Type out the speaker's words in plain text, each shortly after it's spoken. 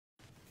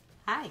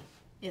Hi,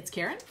 it's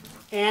Karen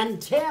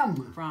And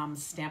Tim. from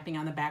Stamping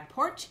on the Back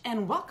Porch,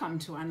 and welcome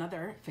to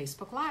another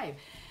Facebook Live.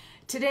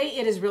 Today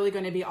it is really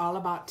going to be all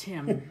about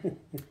Tim.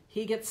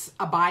 He gets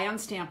a buy on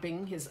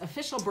stamping. His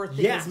official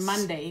birthday Yes. is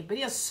Monday, but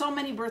he has so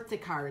many birthday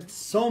cards.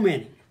 So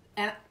many.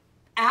 And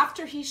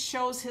after he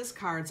shows his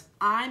cards,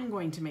 I'm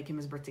going to make him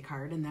his birthday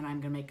card, and then I'm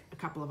going to make a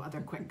couple of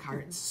other quick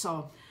cards.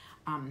 So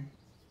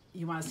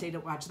you want to stay to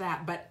watch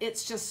that. But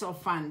it's just so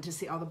fun to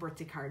see all the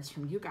birthday cards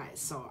from you guys.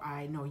 So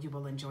I know you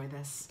will enjoy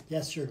this.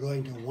 Yes, you're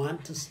going to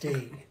want to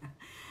stay.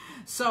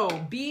 So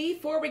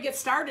before we get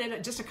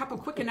started, just a couple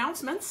quick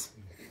announcements.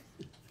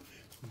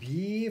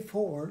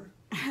 Before.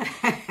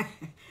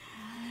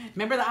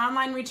 Remember, the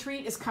online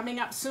retreat is coming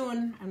up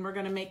soon, and we're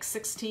going to make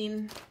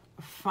 16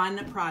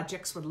 fun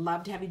projects. Would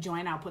love to have you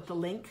join. I'll put the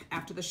link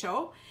after the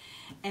show.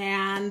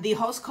 And the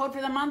host code for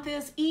the month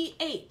is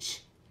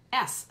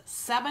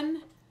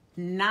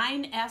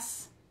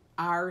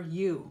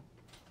EHS79SRU.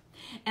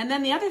 And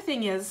then the other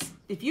thing is,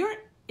 if you're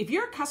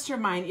a customer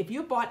of mine, if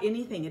you bought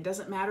anything, it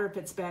doesn't matter if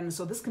it's been,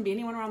 so this can be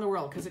anyone around the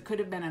world, because it could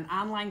have been an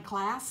online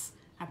class,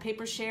 a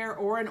paper share,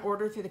 or an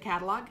order through the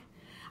catalog.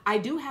 I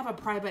do have a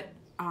private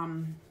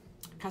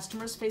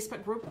customers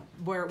Facebook group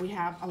where we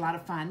have a lot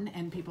of fun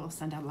and people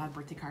send out a lot of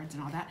birthday cards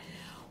and all that.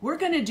 We're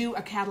going to do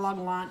a catalog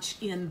launch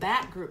in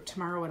that group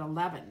tomorrow at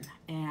 11,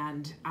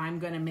 and I'm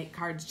going to make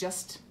cards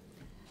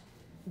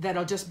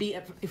that'll just be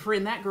if we're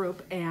in that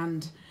group,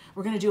 and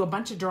we're going to do a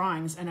bunch of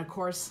drawings, and of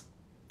course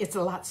it's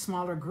a lot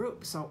smaller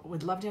group, so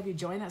we'd love to have you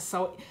join us.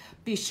 So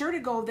be sure to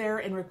go there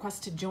and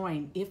request to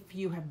join if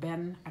you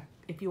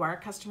are a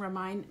customer of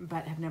mine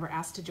but have never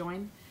asked to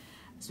join.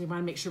 So we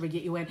want to make sure we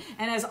get you in.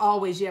 And as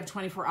always, you have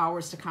 24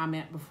 hours to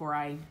comment before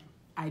I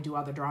do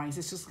all the drawings.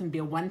 It's just going to be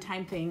a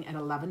one-time thing at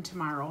 11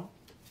 tomorrow.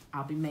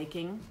 I'll be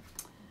making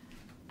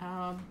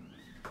a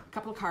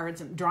couple of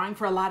cards and drawing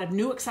for a lot of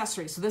new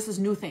accessories. So this is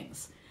new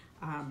things.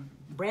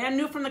 Brand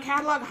new from the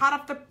catalog, hot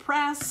off the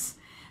press.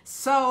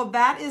 So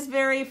that is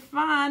very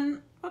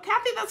fun. Well,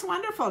 Kathy, that's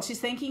wonderful. She's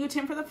thanking you,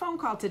 Tim, for the phone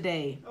call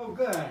today. Oh,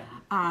 good.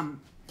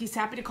 He's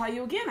happy to call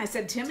you again. I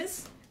said, Tim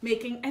is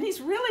making, and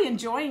he's really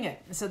enjoying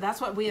it. So that's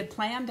what we had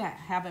planned to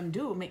have him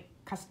do, make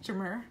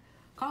customer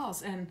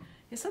calls. And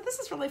he said, this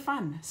is really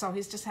fun. So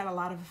he's just had a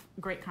lot of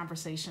great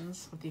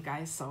conversations with you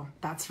guys. So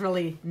that's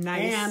really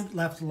nice. And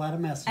left a lot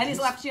of messages. And he's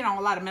left, a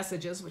lot of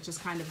messages, which is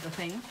kind of the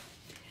thing.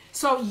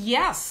 So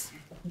yes,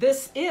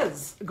 this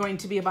is going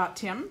to be about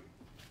Tim.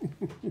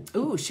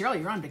 Ooh, Shirley,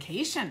 you're on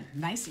vacation.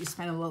 Nice that you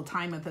spend a little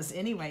time with us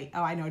anyway.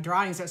 Oh, I know,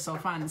 drawings are so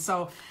fun.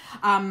 So,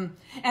 and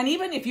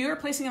even if you're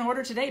placing an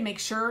order today, make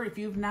sure if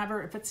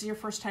it's your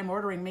first time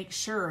ordering, make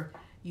sure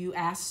you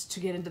ask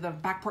to get into the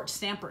Back Porch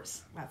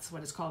Stampers. That's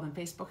what it's called on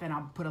Facebook, and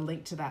I'll put a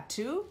link to that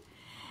too.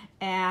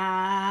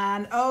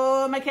 And,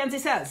 Mackenzie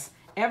says,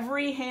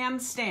 every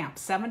hand stamp,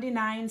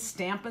 79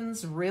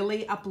 stampin's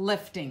really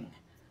uplifting.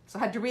 So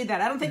I had to read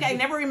that. I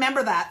never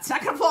remember that. It's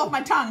not going to flow off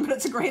my tongue, but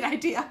it's a great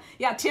idea.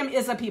 Yeah, Tim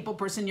is a people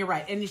person. You're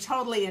right. And he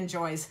totally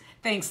enjoys.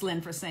 Thanks,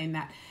 Lynn, for saying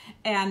that.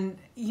 And,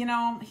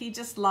 he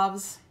just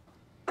loves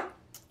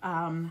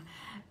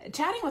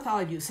chatting with all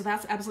of you. So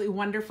that's absolutely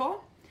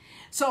wonderful.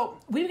 So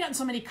we've gotten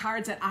so many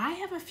cards that I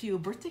have a few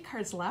birthday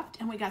cards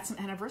left, and we got some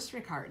anniversary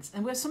cards.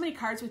 And we have so many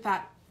cards we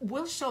thought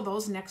we'll show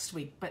those next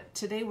week. But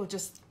today we'll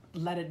just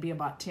let it be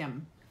about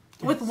Tim,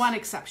 with one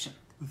exception.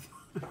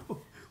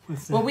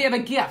 What's that? Well, we have a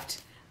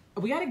gift.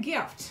 We got a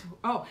gift.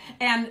 Oh,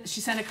 and she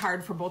sent a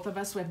card for both of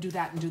us. We have to do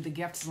that and do the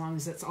gift as long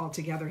as it's all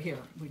together here.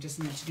 We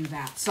just need to do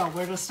that. So we're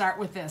going to start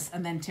with this,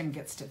 and then Tim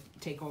gets to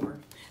take over.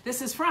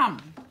 This is from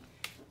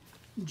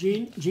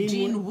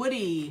Jean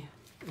Woody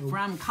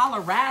from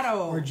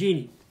Colorado. Or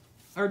Jeannie.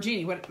 Or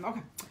Jeannie. What?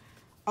 Okay.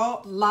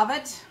 Oh, love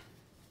it.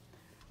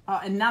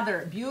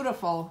 Another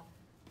beautiful.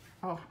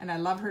 Oh, and I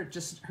love her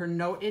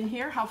note in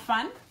here. How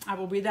fun. I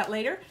will read that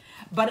later.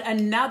 But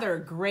another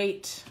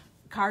great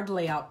card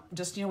layout.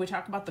 Just, we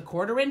talked about the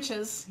 1/4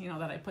 inches,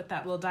 that I put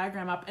that little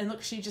diagram up. And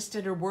look, she just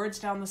did her words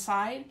down the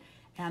side,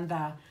 and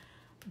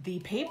the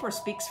paper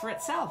speaks for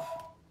itself.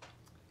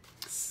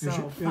 So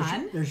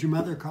fun. There's your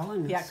mother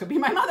calling us. Yeah, it could be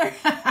my mother.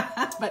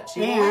 But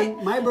she And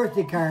won't. my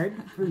birthday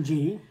card from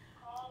Jeannie.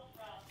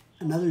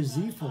 Another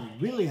Z-fold.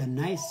 Really a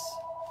nice.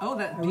 Oh,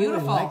 that's I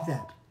beautiful. really like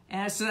that.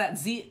 And so that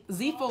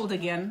Z-fold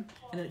again,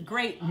 and a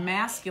great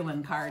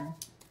masculine card.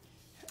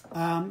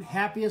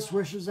 Happiest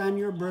wishes on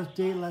your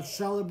birthday. Let's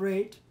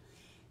celebrate.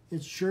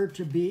 It's sure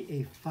to be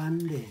a fun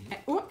day.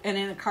 And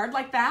in a card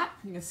like that,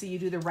 you can see you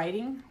do the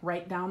writing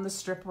right down the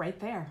strip right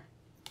there.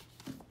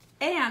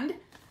 And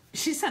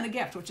she sent a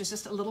gift, which is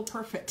just a little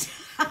perfect.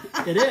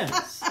 It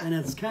is. And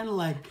it's kind of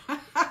like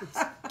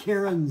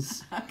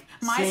Karen's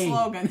My saying.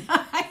 slogan.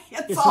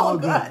 it's all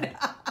good.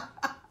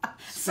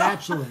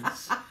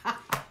 Spatulas.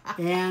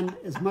 And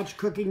as much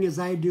cooking as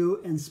I do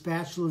and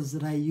spatulas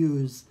that I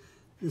use,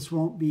 this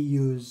won't be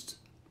used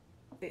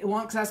it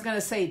won't, because I was going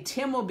to say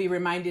Tim will be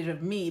reminded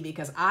of me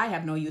because I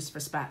have no use for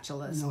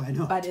spatulas. No, I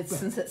know. But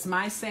since it's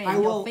my saying,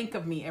 he'll think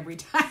of me every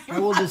time. I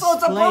will display so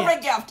it's a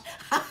perfect gift.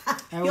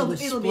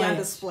 It'll be on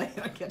display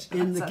in the kitchen.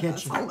 In the kitchen.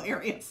 That's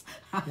hilarious.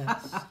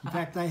 Yes. In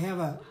fact, I have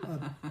a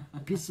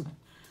piece of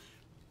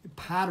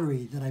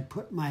pottery that I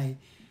put my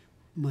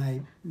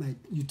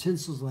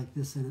utensils like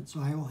this in it, so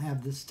I will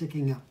have this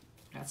sticking up.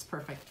 That's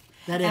perfect.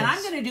 That and is.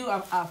 I'm going to do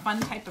a fun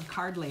type of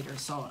card later.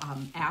 So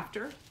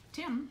after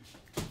Tim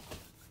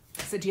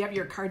said, do you have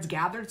your cards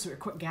gathered? So we're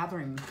quick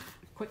gathering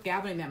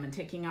them and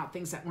taking out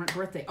things that weren't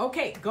birthday.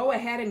 Okay, go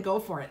ahead and go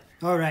for it.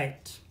 All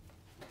right.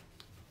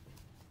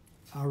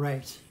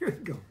 Here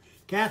we go.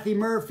 Kathy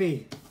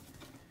Murphy.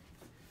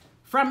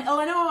 From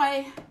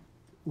Illinois.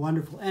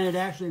 Wonderful. And it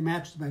actually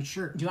matches my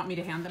shirt. Do you want me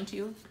to hand them to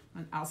you?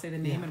 And I'll say the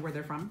name and where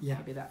they're from. Yeah.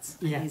 Maybe that's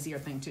an easier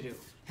thing to do.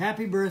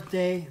 Happy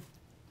birthday.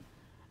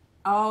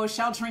 Oh,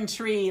 Sheltering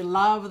Tree.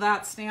 Love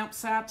that stamp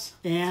set.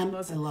 And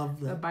I love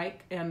the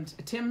bike. And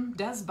Tim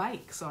does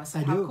bike. So I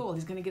said, I how do. cool.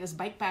 He's going to get his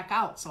bike back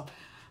out. So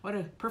what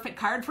a perfect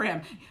card for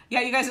him. Yeah,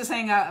 you guys are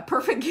saying a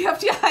perfect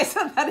gift. Yeah, I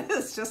said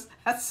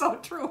that's so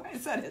true. I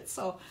said it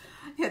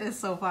is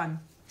so fun.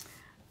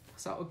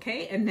 So,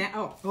 okay. And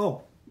now,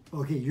 Oh,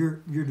 okay. You're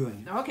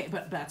doing it. okay,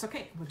 but that's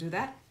okay. We'll do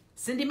that.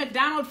 Cindy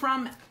McDonald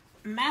from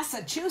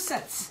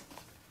Massachusetts.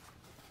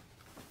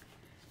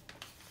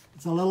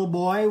 It's a little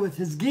boy with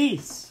his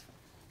geese.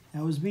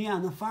 That was me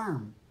on the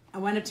farm.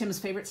 One of Tim's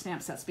favorite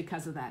stamp sets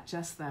because of that.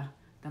 Just the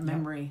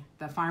memory,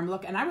 the farm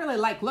look. And I really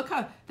look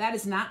how that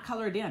is not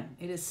colored in.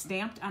 It is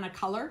stamped on a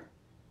color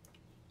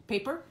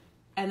paper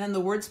and then the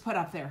words put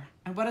up there.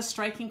 And what a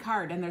striking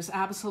card. And there's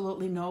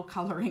absolutely no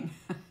coloring.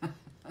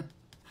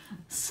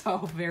 So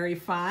very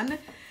fun.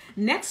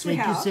 Next we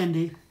have. Thank you,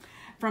 Cindy.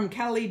 From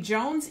Kelly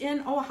Jones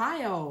in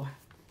Ohio.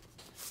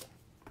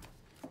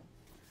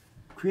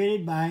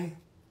 Created by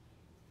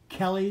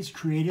Kelly's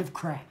Creative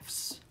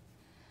Crafts.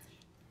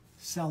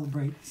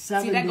 Celebrate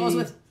 70. See, that goes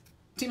with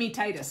Timmy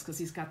Titus because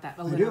he's got that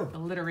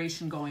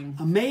alliteration going.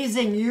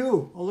 Amazing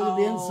You. A little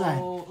the inside.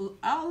 Oh,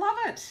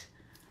 love it.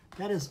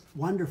 That is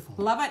wonderful.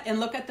 Love it. And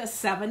look at the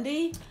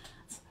 70.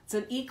 It's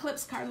an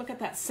Eclipse card. Look at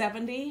that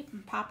 70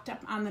 popped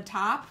up on the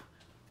top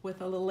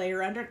with a little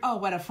layer under it. Oh,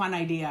 what a fun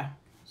idea.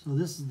 So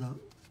this is the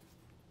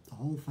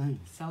whole thing.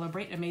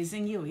 Celebrate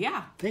Amazing You.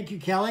 Yeah. Thank you,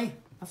 Kelly.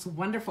 That's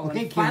wonderful.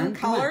 Okay, and fun Karen,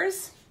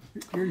 colors.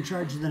 You're in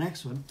charge of the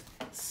next one.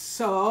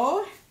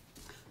 So,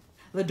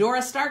 Ladora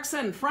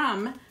Starkson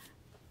from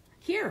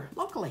here,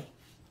 locally.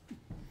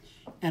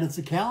 And it's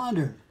a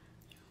calendar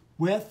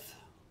with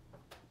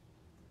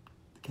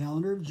the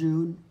calendar of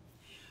June.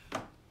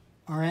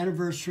 Our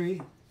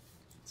anniversary,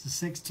 it's the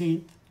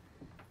 16th.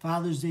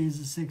 Father's Day is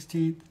the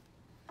 16th.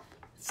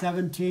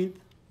 17th,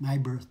 my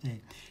birthday.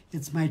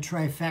 It's my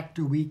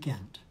trifecta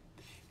weekend.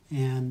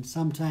 And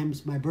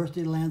sometimes my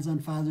birthday lands on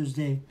Father's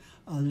Day,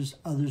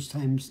 others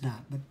times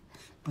not.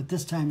 But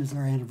this time is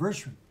our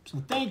anniversary.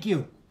 So thank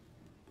you.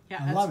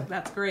 Yeah, I love it.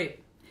 That's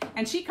great.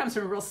 And she comes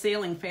from a real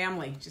sailing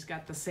family. She's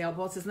got the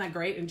sailboats. Isn't that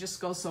great? And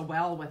just goes so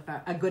well with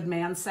a good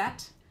man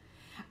set.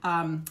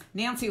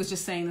 Nancy was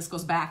just saying this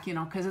goes back,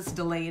 because it's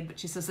delayed, but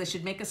she says they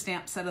should make a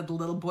stamp set of the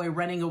little boy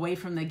running away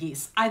from the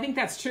geese. I think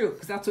that's true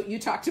because that's what you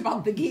talked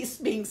about, the geese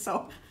being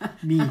so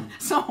mean.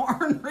 So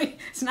ornery.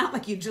 It's not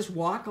like you just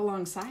walk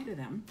alongside of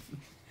them.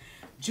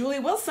 Julie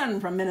Wilson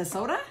from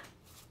Minnesota.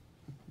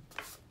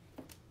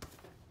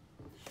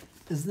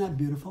 Isn't that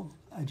beautiful?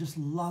 I just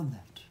love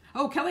that.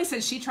 Oh, Kelly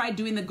said she tried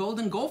doing the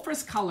Golden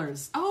Gophers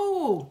colors.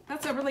 Oh,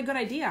 that's a really good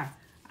idea.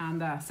 On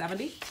the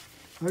 70.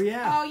 Oh,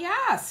 yeah. Oh,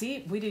 yeah.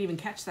 See, we didn't even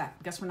catch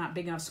that. Guess we're not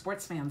big enough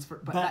sports fans,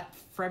 but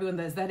for everyone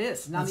that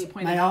is. Now that you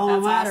pointed out,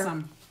 that's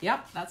awesome.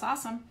 Yep, that's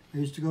awesome. I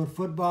used to go to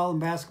football and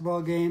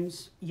basketball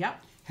games.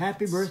 Yep.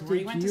 Happy birthday to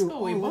you. Went to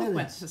school. We both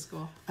went to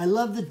school. I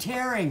love the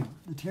tearing.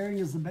 The tearing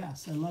is the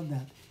best. I love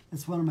that.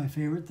 It's one of my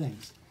favorite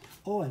things.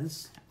 Oh,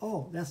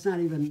 that's not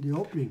even the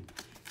opening.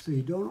 So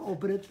you don't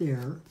open it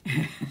there.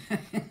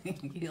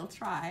 You'll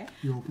try.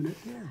 You open it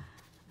there.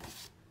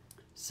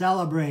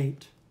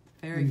 Celebrate.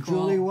 Very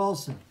cool. Julie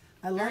Wilson.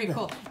 I love Very that.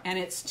 cool. And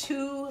it's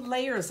 2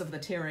 layers of the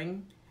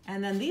tearing.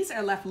 And then these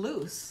are left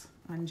loose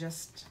on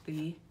just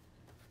the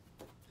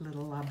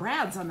little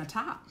brads on the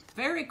top.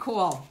 Very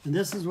cool. And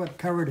this is what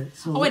covered it.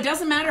 So it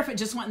doesn't matter if it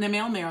just went in the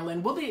mail,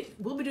 Marilyn. We'll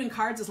be doing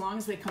cards as long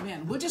as they come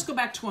in. We'll just go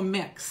back to a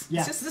mix.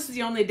 Yes. This is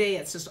the only day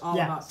it's just all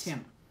about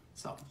Tim.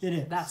 So it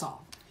is. That's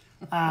all.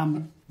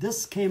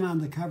 This came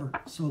on the cover.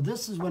 So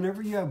this is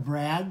whenever you have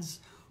brads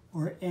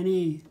or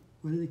any,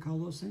 what do they call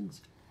those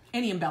things?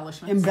 Any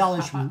embellishments.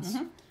 Embellishments.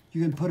 Mm-hmm.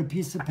 You can put a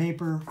piece of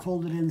paper,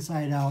 fold it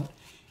inside out,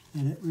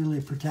 and it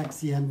really protects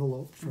the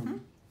envelope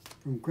from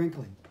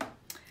crinkling.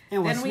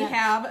 And then we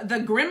have the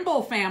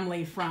Grimble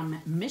family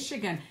from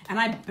Michigan. And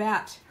I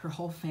bet her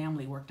whole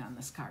family worked on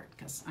this card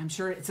because I'm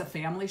sure it's a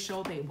family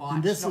show they watched.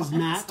 And this is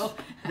not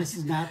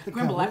the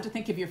Grimble, cover. I have to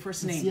think of your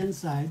first name. It's the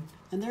inside.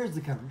 And there's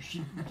the cover.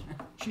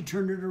 She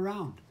turned it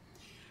around.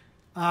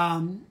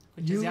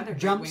 Which is the other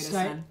great way to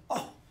send.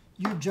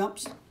 You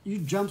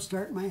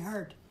jumpstart my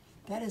heart.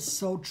 That is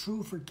so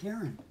true for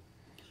Karen.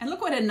 And look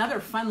what another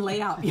fun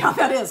layout. Yeah,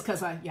 that is,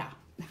 because yeah.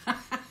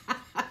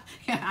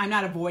 I'm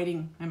not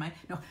avoiding, am I?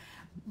 No.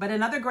 But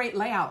another great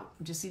layout.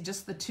 Just see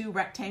just the two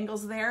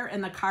rectangles there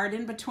and the card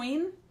in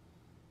between.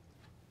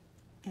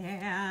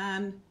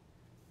 And,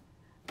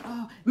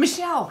 oh,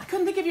 Michelle, I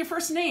couldn't think of your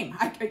first name.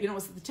 It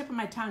was at the tip of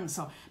my tongue.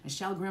 So,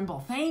 Michelle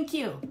Grimble, thank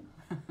you.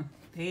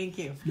 Thank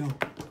you. No,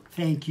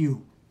 thank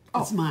you.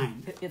 It's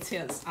mine. It's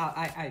his.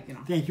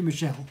 Thank you,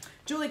 Michelle.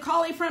 Julie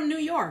Colley from New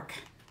York.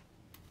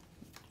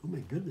 Oh my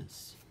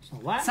goodness. So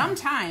what?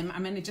 Sometime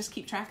I'm going to just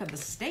keep track of the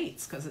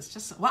states because it's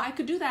just, well, I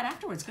could do that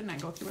afterwards, couldn't I?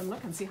 Go through and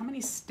look and see how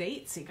many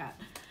states he got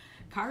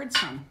cards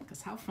from,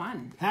 because how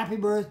fun. Happy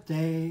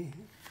birthday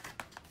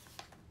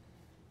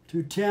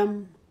to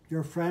Tim,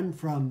 your friend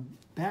from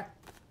Back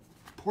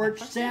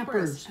Porch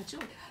Stampers.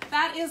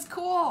 That is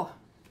cool.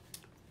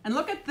 And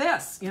look at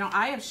this.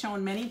 I have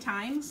shown many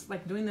times,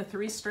 like doing the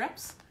 3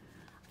 strips.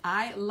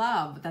 I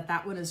love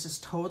that one is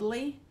just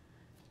totally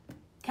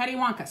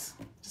cattywampus.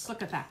 Just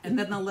look at that. And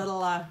then the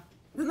little,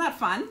 isn't that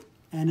fun?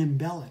 And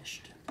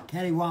embellished.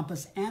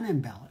 Cattywampus and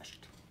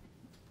embellished.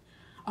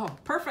 Oh,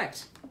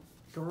 perfect.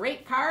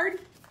 Great card.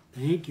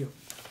 Thank you.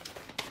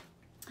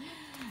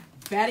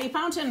 Betty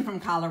Fountain from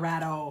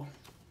Colorado.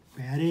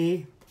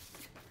 Betty.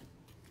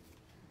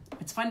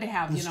 It's fun to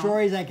have, the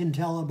stories I can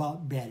tell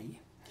about Betty.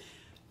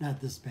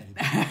 Not this Betty.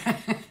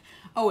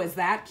 Oh, is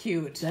that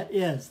cute? That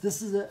is.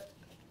 This is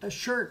a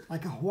shirt,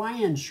 like a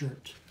Hawaiian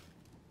shirt.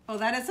 Oh,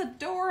 that is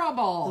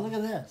adorable. Oh, look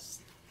at this.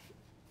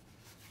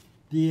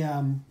 The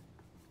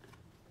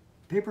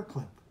paper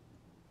clip.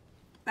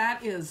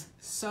 That is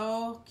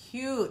so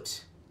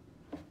cute.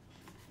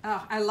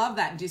 Oh, I love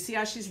that. Do you see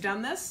how she's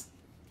done this?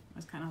 I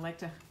was kind of like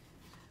to...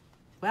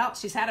 Well,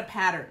 she's had a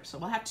pattern, so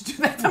we'll have to do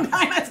that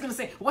sometime. I was going to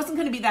say, it wasn't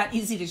going to be that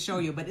easy to show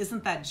you, but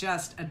isn't that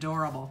just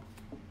adorable?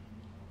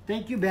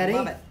 Thank you, Betty.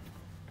 Love it.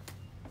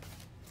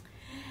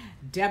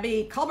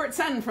 Debbie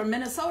Culbertson from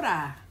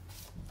Minnesota.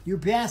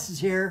 UPS is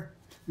here.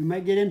 We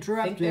might get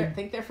interrupted.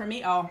 Think they're for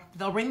me. Oh,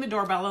 they'll ring the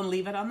doorbell and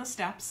leave it on the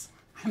steps.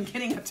 I'm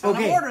getting a ton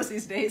of orders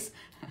these days.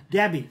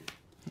 Debbie,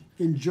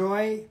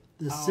 enjoy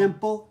the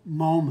simple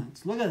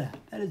moments. Look at that.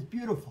 That is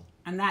beautiful.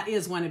 And that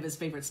is one of his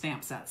favorite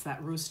stamp sets,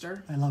 that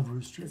rooster. I love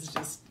roosters. It's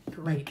just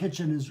great. My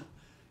kitchen is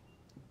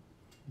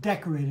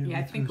decorated with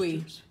I think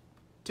roosters.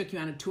 We took you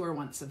on a tour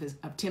once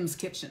of Tim's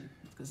kitchen,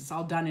 because it's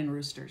all done in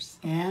roosters.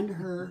 And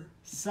her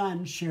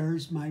son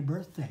shares my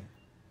birthday.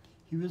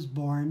 He was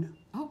born...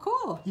 Oh,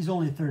 cool. He's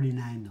only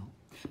 39,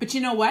 though. But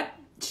you know what?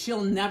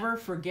 She'll never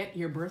forget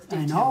your birthday,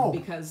 I know.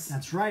 Tim, because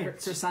that's right.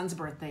 It's her son's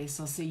birthday.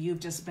 So, see, you've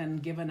just been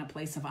given a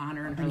place of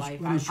honor in her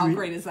life. How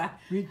great is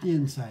that? Read the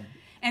inside.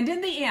 And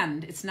in the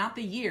end, it's not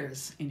the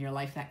years in your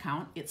life that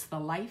count. It's the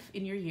life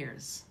in your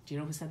years. Do you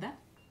know who said that?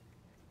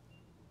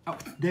 Oh.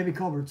 Debbie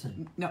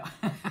Culbertson. No.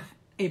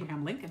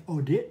 Abraham Lincoln. Oh,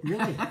 did?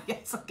 Really?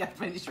 Yes, I got to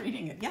finish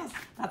reading it. Yes,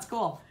 that's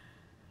cool.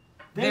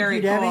 Thank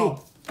you, Debbie.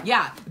 Cool.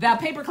 Yeah,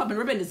 that paper clip and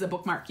ribbon is a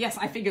bookmark. Yes,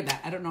 I figured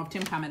that. I don't know if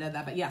Tim commented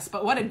that, but yes.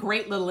 But what a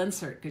great little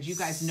insert, because you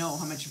guys know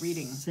how much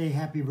reading. Say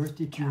happy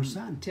birthday to your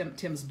son.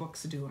 Tim's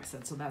books do, I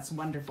said, so that's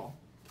wonderful.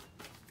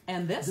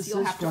 And this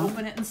you'll have to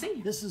open it and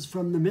see. This is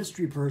from the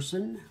mystery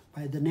person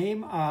by the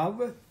name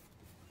of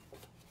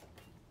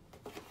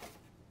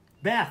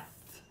Beth.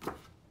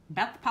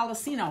 Beth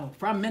Policino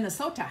from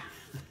Minnesota.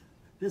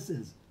 This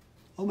is,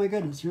 oh my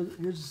goodness,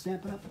 here's a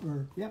Stamp It Up,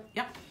 or, yep.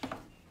 Yep.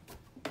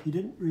 He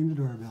didn't ring the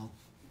doorbell.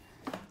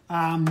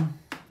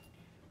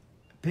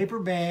 Paper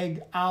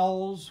bag,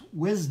 owls,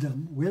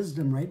 wisdom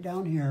right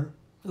down here.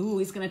 Ooh,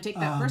 he's going to take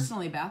that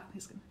personally, Beth.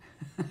 He's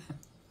gonna...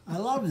 I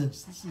love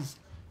this.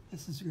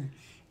 This is great.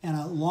 And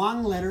a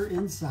long letter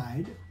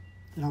inside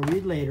that I'll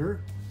read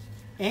later,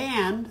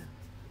 and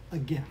a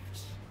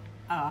gift.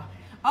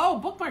 Oh,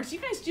 bookmarks. You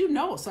guys do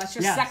know. So that's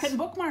your second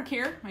bookmark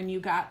here. And you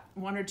got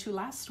 1 or 2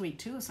 last week,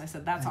 too. So I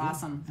said, that's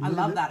awesome. I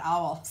love that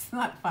owl. It's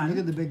not fun. Look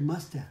at the big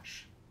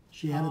mustache.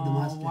 She added the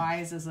mustache.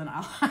 Wise as an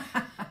owl.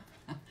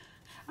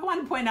 I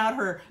want to point out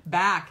her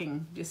back.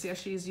 And do you see how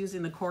she's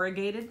using the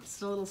corrugated?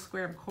 Just a little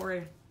square of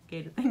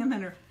corrugated thing. And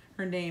then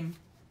her name.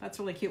 That's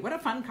really cute. What a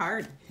fun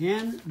card.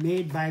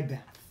 Handmade by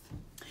Beth.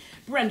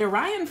 Brenda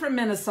Ryan from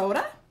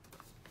Minnesota.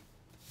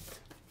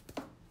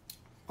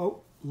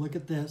 Oh, look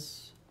at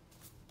this.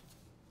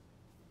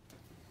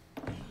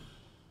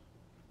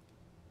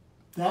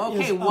 That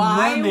okay,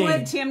 why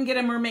would Tim get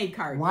a mermaid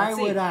card? Why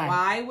would I?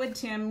 Why would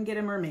Tim get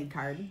a mermaid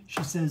card?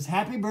 She says,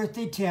 happy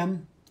birthday,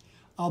 Tim.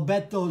 I'll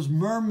bet those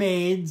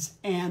mermaids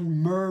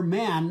and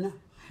mermen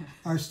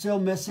are still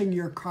missing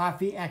your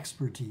coffee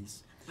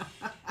expertise.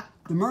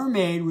 The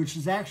mermaid, which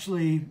is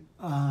actually,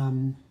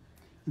 in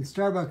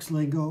Starbucks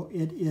lingo,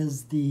 it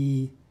is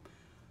the,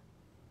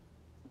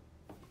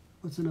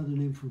 what's another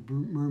name for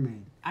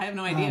mermaid? I have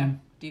no idea.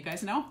 Do you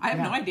guys know? I have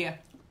no idea.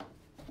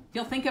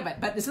 You'll think of it,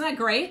 but isn't that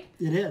great?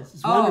 It is.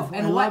 It's wonderful.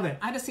 And I love it.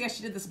 I had to see how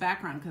she did this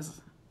background, because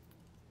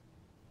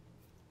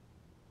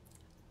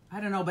I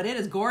don't know, but it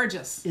is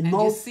gorgeous. And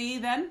you see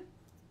then,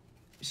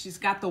 she's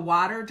got the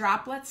water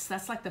droplets.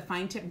 That's like the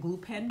fine tip glue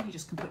pen. You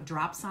just can put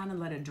drops on and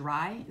let it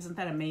dry. Isn't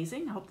that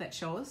amazing? I hope that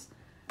shows.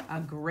 A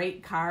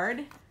great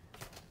card.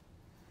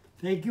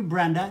 Thank you,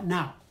 Brenda.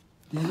 Now,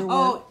 the other word.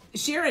 Oh,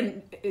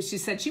 Sharon, she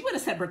said she would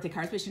have said birthday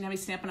cards, but she didn't have any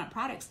Stampin' Up!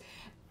 Products.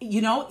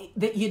 You know,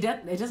 it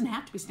doesn't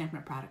have to be Stampin'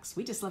 Up! Products.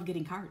 We just love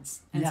getting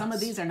cards. And some of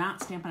these are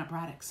not Stampin' Up!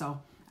 Products,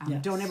 so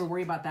don't ever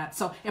worry about that.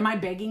 So am I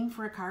begging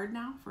for a card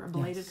now? For a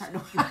belated card?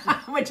 No,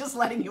 I'm just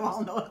letting you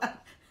all know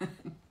that.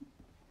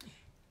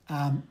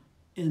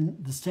 In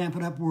the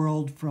Stampin' Up!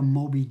 World from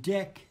Moby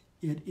Dick,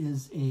 it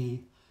is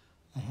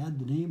I had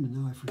the name and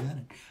now I forgot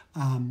it.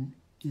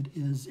 It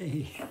is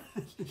a...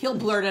 He'll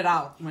blurt it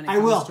out when it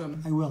comes to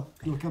him. I will.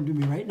 It'll come to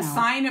me right now.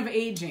 Sign of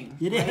aging.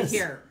 It right is.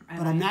 Here.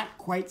 But I'm not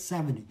quite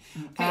 70.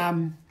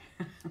 Okay.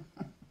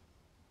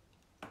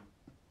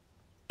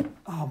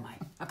 Oh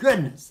my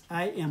goodness.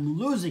 I am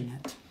losing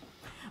it.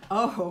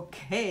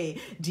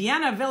 Okay.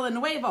 Deanna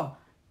Villanueva.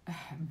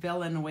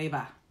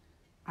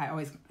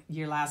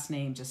 Your last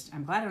name,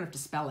 I'm glad I don't have to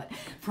spell it.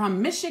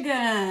 From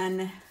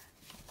Michigan.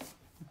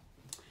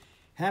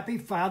 Happy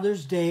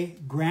Father's Day,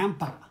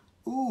 Grandpa.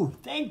 Ooh,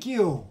 thank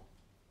you.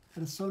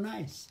 That is so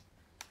nice.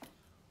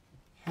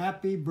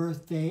 Happy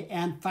birthday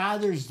and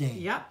Father's Day.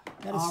 Yep.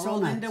 That is all so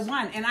rolled nice. into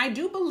one. And I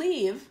do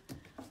believe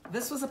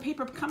this was a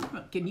paper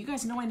pumpkin. You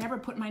guys know I never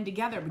put mine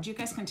together, but you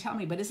guys can tell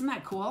me. But isn't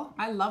that cool?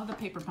 I love the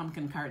paper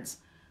pumpkin cards.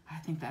 I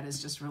think that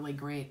is just really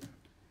great.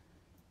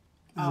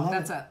 Oh,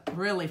 that's a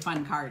really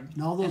fun card.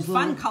 And all those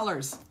fun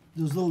colors.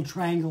 Those little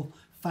triangle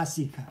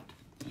fussy cut.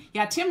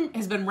 Yeah, Tim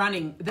has been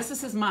running. This is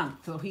his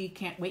month, so he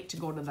can't wait to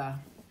go to the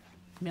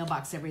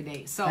mailbox every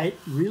day. So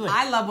really?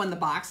 I love when the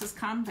boxes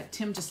come, but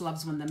Tim just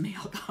loves when the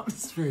mail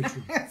comes. Very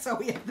true. So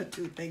we have the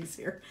two things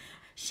here.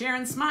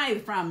 Sharon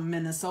Smythe from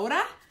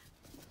Minnesota.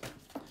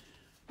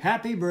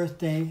 Happy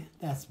birthday.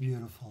 That's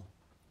beautiful.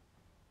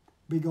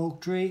 Big oak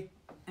tree.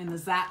 And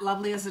is that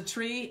lovely as a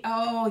tree?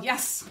 Oh,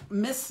 yes.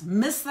 Miss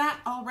that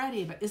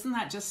already, but isn't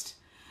that just...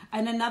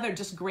 And another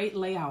just great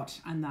layout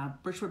on the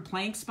birchwood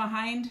planks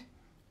behind.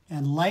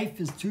 And life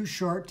is too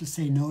short to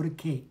say no to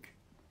cake.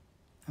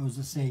 That was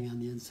the saying on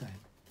the inside.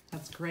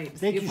 That's great. It's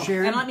Thank beautiful. you,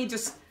 Sharon. And let me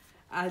just,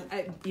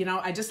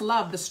 I just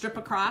love the strip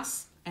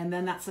across, and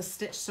then that's a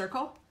stitch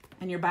circle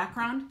in your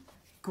background.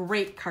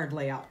 Great card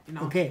layout.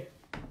 Okay.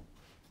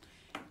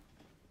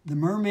 The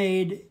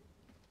mermaid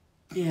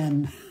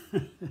in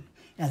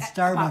at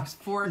Starbucks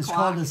 4 is o'clock.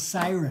 called a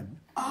siren.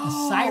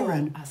 Oh, a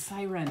siren. A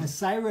siren. A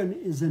siren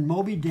is in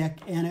Moby Dick,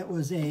 and it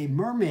was a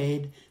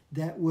mermaid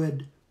that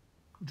would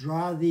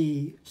draw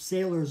the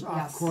sailors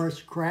off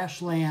course,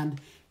 crash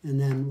land, and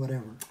then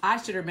whatever.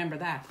 I should remember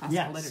that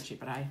classical literature,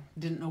 but I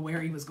didn't know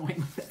where he was going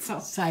with it. So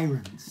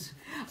sirens.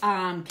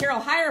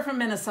 Carol Heyer from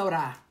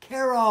Minnesota.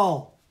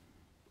 Carol.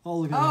 Oh,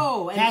 look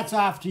at that. Hats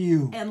off to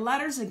you. And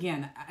letters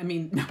again. I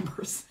mean,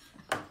 numbers.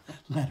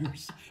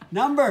 Letters.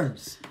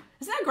 Numbers.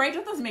 Isn't that great?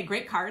 Don't those make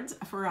great cards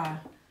for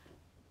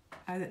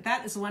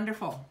that is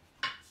wonderful.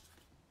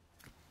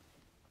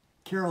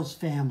 Carol's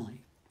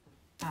family.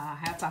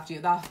 Hats off to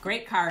you.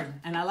 Great card.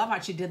 And I love how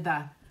she did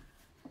the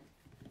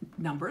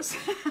numbers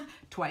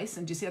twice.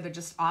 And do you see how they're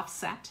just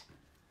offset?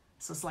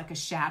 So it's like a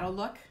shadow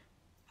look.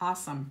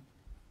 Awesome.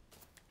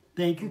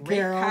 Thank you, Great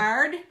Carol.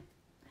 Card.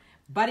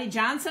 Buddy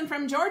Johnson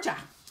from Georgia.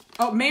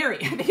 Oh, Mary.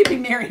 I think it'd be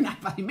Mary,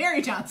 not Buddy.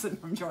 Mary Johnson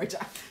from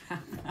Georgia.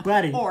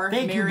 Buddy. Or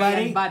Thank Mary you,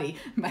 buddy. and Buddy.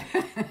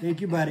 Thank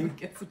you, Buddy.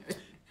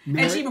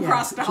 Mary, and she even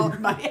crossed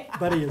out Buddy.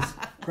 Buddy is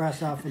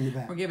crossed off in the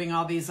back. We're giving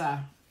all these I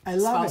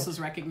love spouses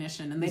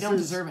recognition, and they don't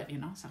deserve it,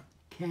 So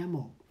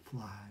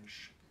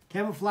camouflage.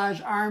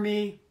 Camouflage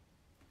Army.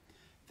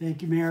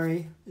 Thank you,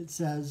 Mary. It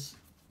says,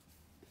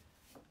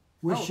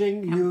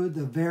 wishing you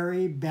the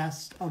very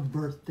best of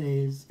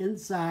birthdays,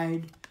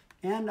 inside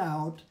and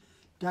out,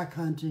 duck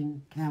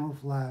hunting,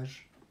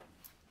 camouflage.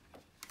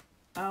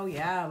 Oh,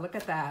 yeah, look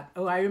at that.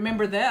 Oh, I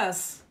remember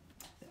this.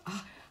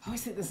 Oh, I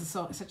always think this is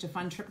such a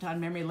fun trip down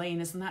memory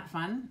lane. Isn't that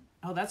fun?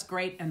 Oh, that's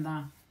great. And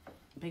the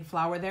big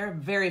flower there.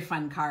 Very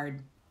fun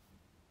card.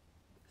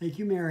 Thank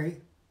you,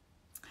 Mary.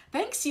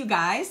 Thanks, you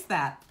guys,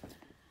 that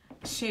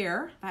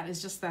share. That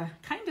is just the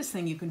kindest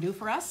thing you can do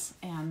for us.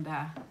 And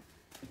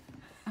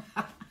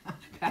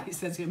Patty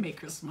says you make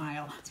her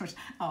smile.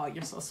 Oh,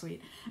 you're so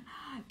sweet.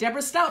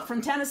 Deborah Stout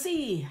from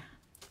Tennessee.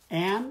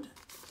 And?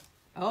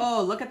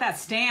 Oh, look at that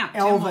stamp.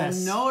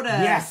 Elvis. Tim will notice.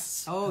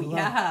 Yes. Oh,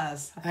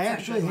 yes. I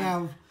actually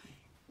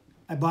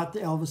I bought the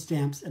Elvis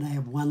stamps and I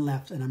have one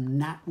left and I'm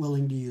not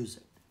willing to use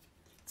it.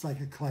 It's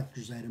like a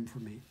collector's item for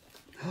me.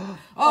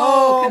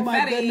 Oh,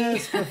 confetti. My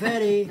goodness,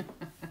 confetti.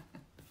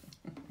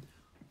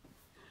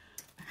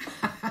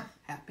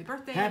 Happy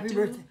birthday. Happy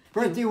birthday.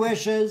 Birthday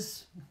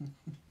wishes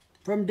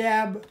from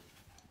Deb.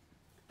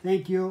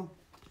 Thank you.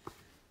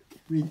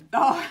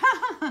 Oh,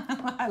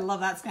 I love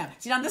that stamp.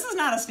 See, now this is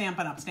not a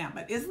Stampin' Up! Stamp,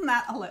 but isn't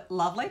that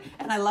lovely?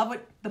 And I love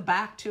the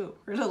back too.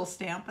 Her little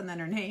stamp and then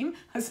her name.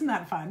 Isn't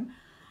that fun?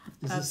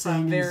 That's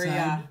saying very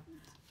inside,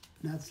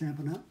 not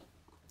Stampin' Up?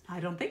 I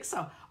don't think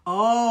so.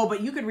 Oh,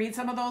 but you could read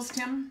some of those,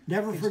 Tim.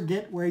 Never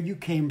forget where you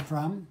came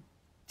from.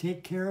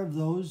 Take care of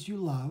those you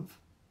love.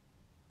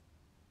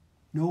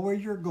 Know where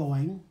you're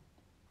going.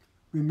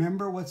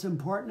 Remember what's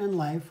important in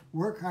life.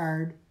 Work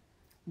hard.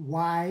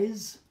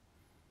 Wise.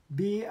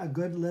 Be a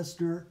good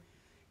listener.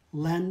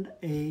 Lend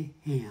a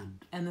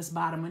hand. And this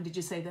bottom one, did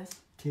you say this?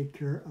 Take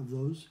care of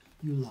those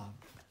you love.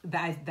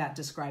 That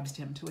describes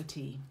Tim to a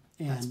T.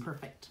 That's And-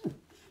 perfect.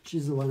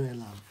 She's the one I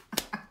love.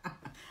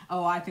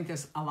 Oh, I think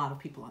there's a lot of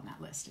people on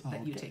that list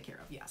that you okay. take care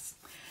of, yes.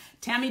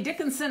 Tammy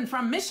Dickinson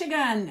from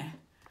Michigan.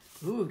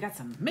 Ooh, got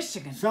some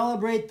Michigan.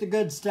 Celebrate the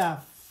good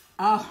stuff.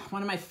 Oh,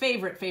 one of my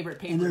favorite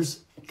papers. And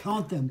there's,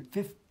 count them,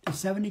 50,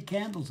 70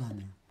 candles on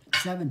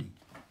there. 70.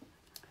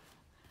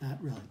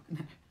 Not really.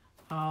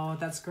 Oh,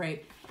 that's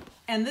great.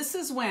 And this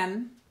is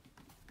when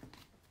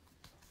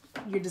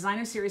your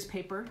designer series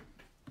paper,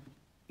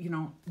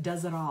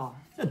 does it all.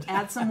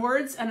 Add some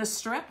words and a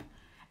strip,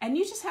 and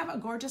you just have a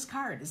gorgeous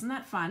card. Isn't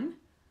that fun?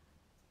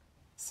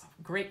 So,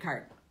 great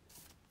card.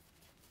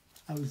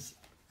 I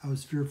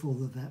was fearful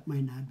that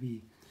might not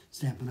be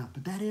Stampin' Up,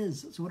 but that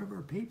is. It's one of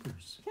our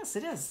papers. Yes,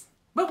 it is.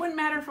 But it wouldn't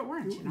matter if it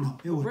weren't, No,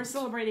 it We're wouldn't.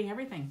 celebrating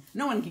everything.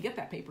 No one can get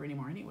that paper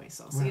anymore anyway,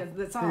 so see, Well,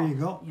 that's all. there you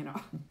go.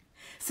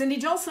 Cindy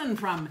Jolson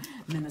from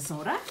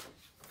Minnesota.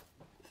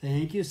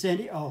 Thank you,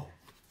 Cindy. Oh,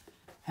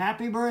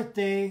 happy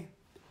birthday.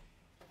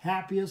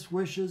 Happiest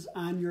wishes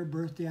on your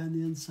birthday on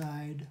the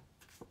inside.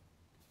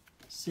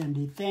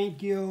 Cindy,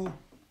 thank you.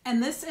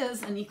 And this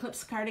is an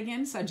Eclipse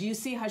cardigan. So do you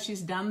see how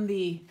she's done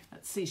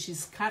let's see,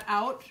 she's cut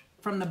out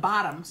from the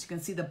bottom. So you can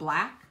see the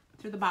black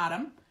through the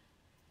bottom.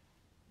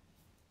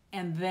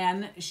 And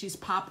then she's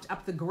popped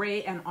up the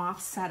gray and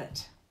offset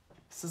it.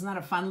 So isn't that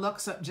a fun look?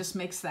 So it just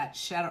makes that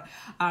shadow.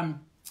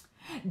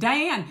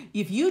 Diane,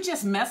 if you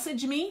just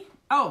message me,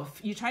 if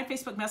you tried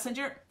Facebook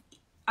Messenger,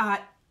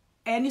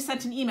 and you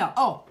sent an email,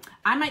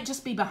 I might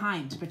just be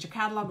behind, but your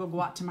catalog will go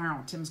out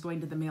tomorrow. Tim's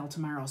going to the mail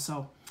tomorrow,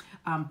 so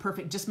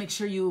perfect. Just make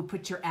sure you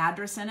put your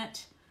address in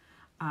it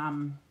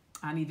on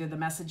either the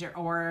messenger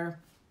or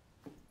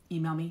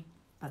email me.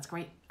 That's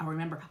great. I'll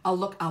remember. I'll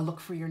look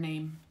for your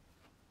name.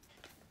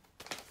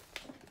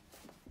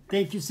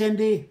 Thank you,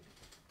 Cindy.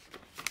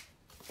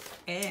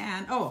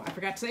 And, I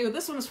forgot to say who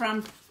this one is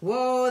from.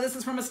 Whoa, this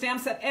is from a stamp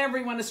set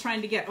everyone is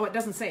trying to get. Oh, it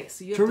doesn't say,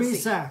 so you have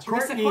Teresa, to see.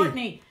 Teresa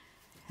Courtney.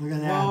 Look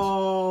at that.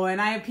 Whoa,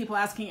 and I have people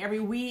asking every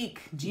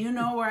week, do you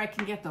know where I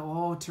can get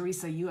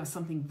Teresa, you have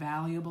something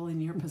valuable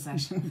in your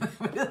possession.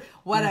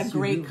 What Yes, a you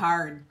great do.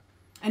 card.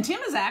 And Tim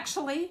is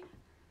actually,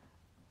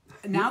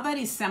 now that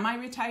he's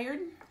semi-retired,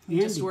 he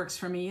just Handy. works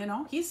for me,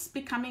 he's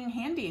becoming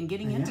handy and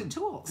getting into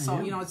tools. So,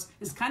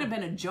 it's kind of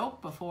been a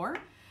joke before,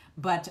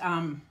 but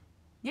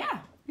yeah,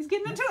 he's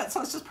getting into it.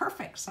 So it's just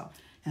perfect. So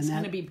he's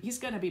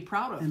going to be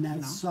proud of. And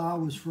that saw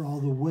was for all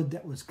the wood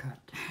that was cut.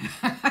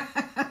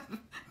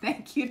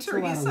 Thank you, It's a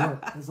lot Teresa. of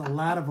work. It's a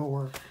lot of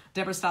work.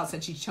 Deborah Stout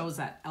said she chose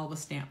that Elvis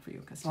stamp for you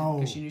because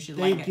she knew she'd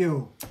like it. Thank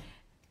you.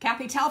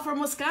 Kathy Tell from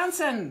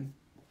Wisconsin.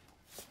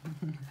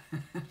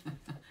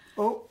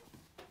 Oh,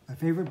 my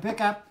favorite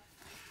pickup.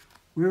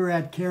 We were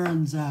at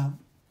Karen's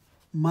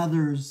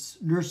mother's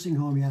nursing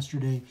home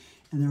yesterday,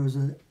 and there was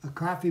a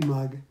coffee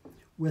mug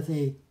with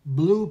a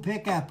blue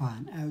pickup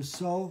on. I was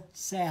so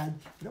sad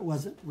that it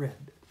wasn't red.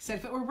 He said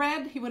if it were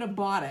red, he would have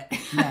bought it.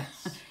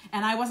 Yes.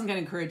 And I wasn't going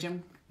to encourage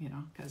him,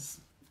 because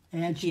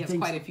And he has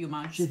quite a few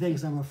mugs. She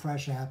thinks I'm a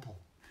fresh apple.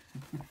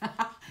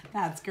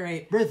 That's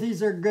great.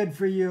 Birthdays are good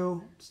for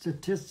you.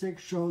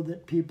 Statistics show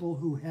that people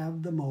who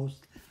have the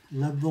most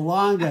live the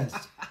longest.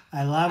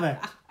 I love it.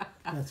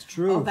 That's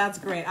true. Oh, that's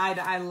great.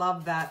 I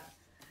love that.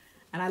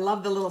 And I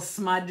love the little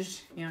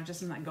smudge, just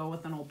doesn't that go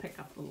with an old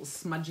pickup, the little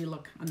smudgy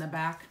look on the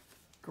back.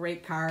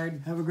 Great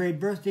card. Have a great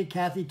birthday,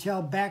 Kathy.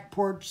 Tell Back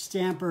Porch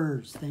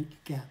Stampers. Thank you,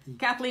 Kathy.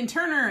 Kathleen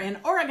Turner in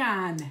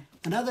Oregon.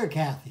 Another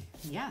Kathy.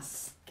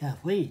 Yes.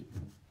 Kathleen.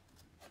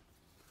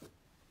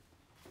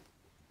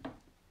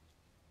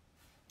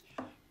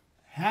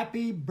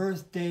 Happy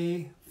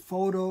birthday,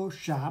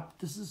 Photoshopped.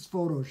 This is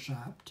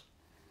Photoshopped.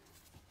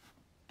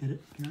 Get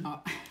it, Karen?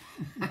 Oh.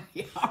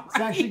 Yeah, It's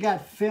actually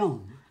got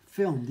film,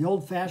 the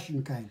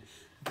old-fashioned kind,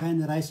 the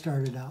kind that I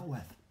started out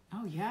with.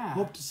 Oh, yeah.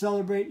 Hope to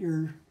celebrate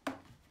your...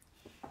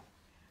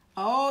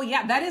 Oh,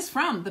 yeah, that is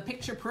from The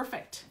Picture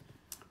Perfect.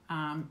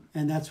 And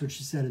that's what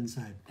she said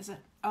inside. Is it?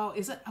 Oh,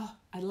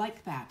 I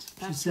like that.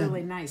 That's said-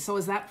 really nice. So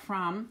is that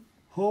from?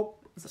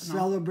 Hope no.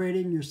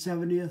 celebrating your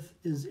 70th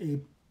is a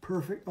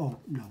perfect... Oh,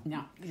 no.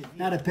 No.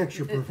 Not a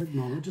picture-perfect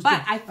moment, just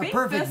But a I think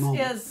perfect this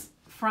moment. is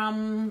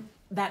from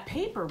that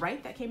paper,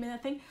 right? That came in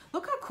that thing.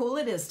 Look how cool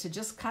it is to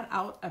just cut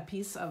out a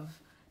piece of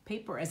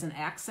paper as an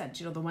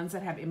accent. The ones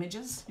that have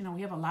images.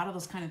 We have a lot of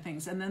those kind of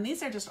things. And then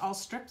these are just all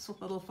strips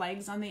with little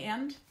flags on the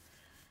end.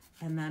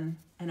 And then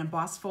an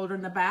embossed folder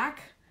in the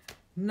back.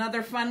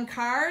 Another fun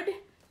card.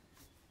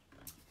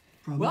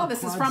 From Well, the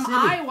this is Quad from City.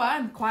 Iowa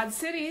and Quad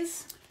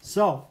Cities.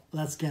 So,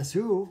 let's guess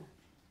who?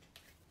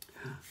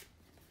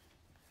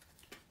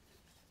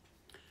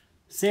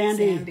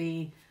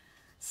 Sandy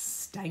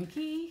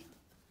Steinke.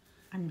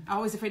 I'm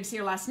always afraid to say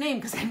your last name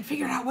because I haven't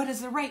figured out what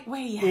is the right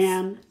way yet.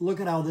 And look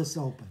at how this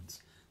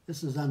opens.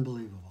 This is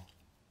unbelievable.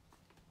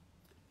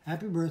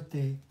 Happy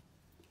birthday.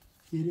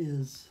 It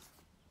is...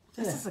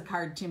 This is a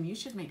card, Tim, you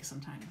should make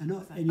sometime. I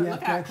know, But and you look have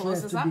to how it actually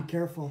have closes to be up.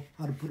 careful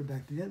how to put it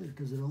back together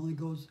because it only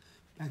goes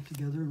back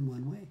together in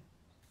one way.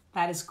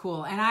 That is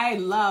cool. And I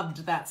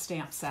loved that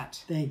stamp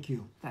set. Thank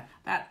you.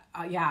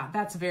 Yeah,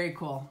 that's very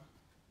cool.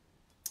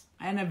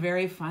 And a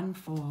very fun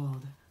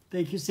fold.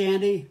 Thank you,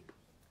 Sandy.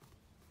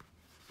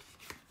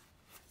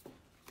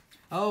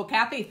 Oh,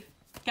 Kathy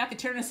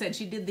Turner said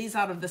she did these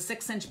out of the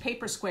 6-inch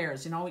paper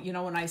squares. You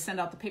know when I send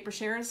out the paper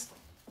shares?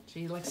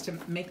 She likes to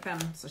make them,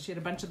 so she had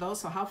a bunch of those,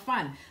 so how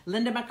fun.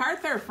 Linda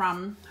MacArthur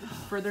from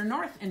further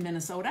north in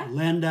Minnesota.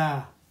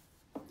 Linda,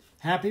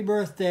 happy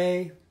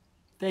birthday.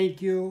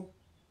 Thank you.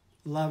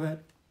 Love it.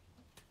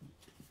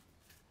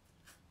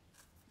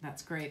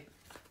 That's great.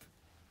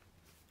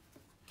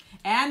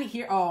 And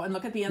here, and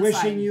look at the inside.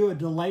 Wishing you a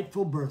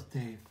delightful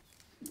birthday.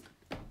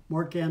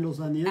 More candles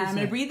on the inside. And I'm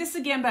going to read this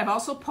again, but I've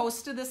also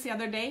posted this the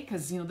other day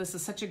because, this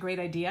is such a great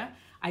idea.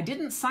 I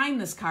didn't sign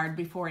this card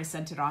before I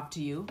sent it off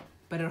to you,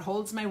 but it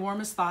holds my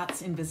warmest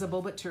thoughts,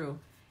 invisible but true.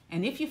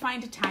 And if you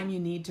find a time you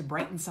need to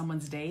brighten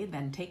someone's day,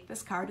 then take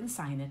this card and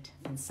sign it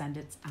and send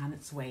it on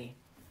its way.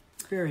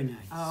 Very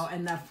nice. Oh,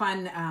 and the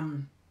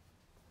fun,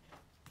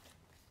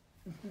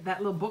 that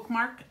little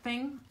bookmark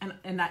thing,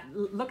 and that,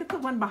 look at the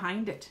one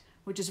behind it,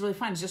 which is really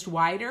fun. It's just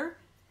wider.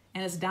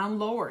 And it's down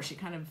lower. She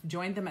kind of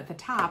joined them at the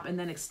top and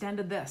then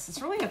extended this.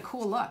 It's really a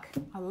cool look.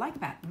 I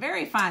like that.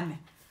 Very fun.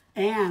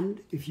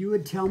 And if you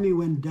would tell me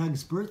when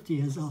Doug's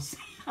birthday is,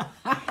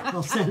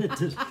 I'll send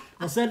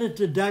it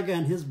to Doug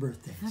on his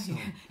birthday. So.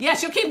 Yeah,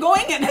 she'll keep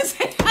going in his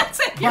hands.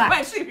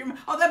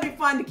 Oh, that'd be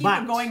fun to keep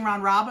it going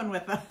round robin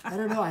with. I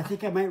don't know. I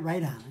think I might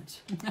write on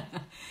it.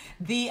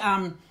 The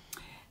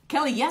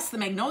Kelly, yes, the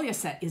Magnolia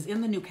set is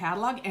in the new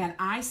catalog, and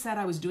I said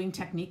I was doing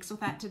techniques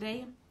with that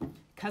today.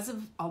 Because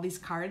of all these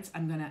cards,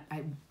 I'm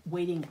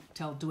waiting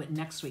till do it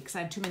next week because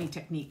I have too many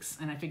techniques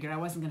and I figured I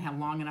wasn't going to have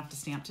long enough to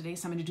stamp today.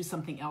 So I'm going to do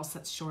something else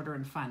that's shorter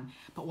and fun.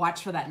 But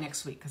watch for that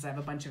next week because I have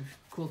a bunch of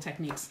cool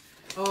techniques.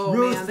 Oh,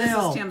 Ruth man, this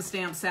Hill. is Tim's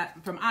stamp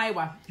set from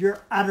Iowa. You're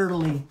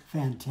utterly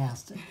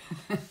fantastic.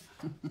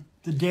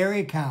 The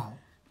Dairy Cow,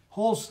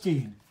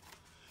 Holstein,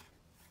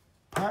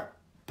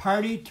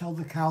 party till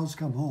the cows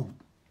come home.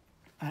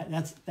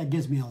 That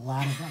gives me a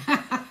lot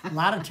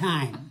of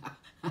time.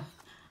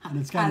 And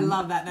it's got I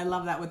love that. I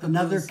love that with the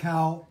another blues.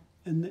 cow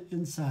in the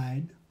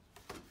inside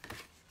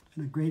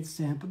and a great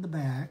stamp in the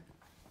back.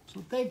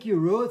 So thank you,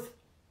 Ruth.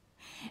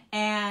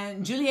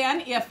 And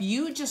Julianne, if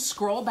you just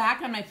scroll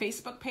back on my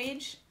Facebook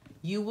page,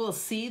 you will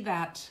see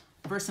that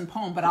verse and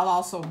poem, but I'll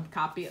also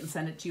copy it and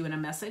send it to you in a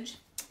message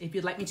if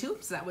you'd like me to.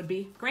 So that would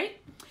be great.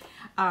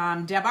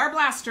 Deb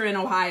Arblaster in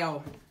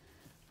Ohio.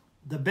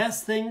 The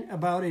best thing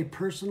about a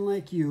person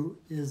like you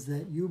is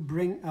that you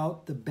bring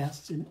out the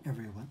best in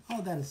everyone.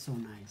 Oh, that is so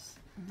nice.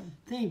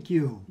 Thank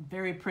you.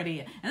 Very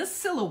pretty. And this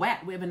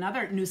silhouette, we have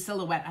another new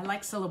silhouette. I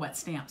like silhouette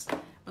stamps.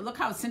 But look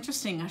how it's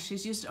interesting.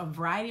 She's used a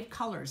variety of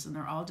colors, and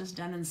they're all just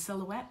done in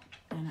silhouette.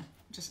 And it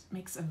just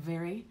makes a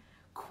very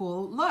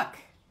cool look.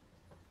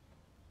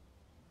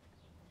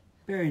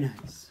 Very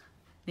nice.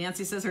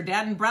 Nancy says her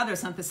dad and brother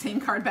sent the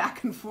same card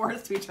back and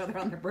forth to each other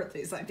on their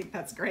birthdays. I think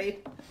that's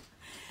great.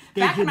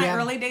 Back in my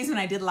early days when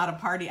I did a lot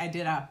of I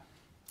did a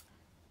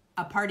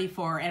party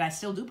for, and I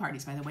still do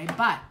parties, by the way,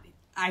 but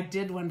I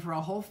did one for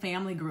a whole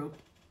family group,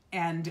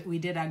 and we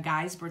did a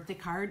guy's birthday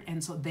card,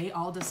 and so they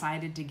all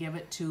decided to give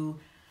it to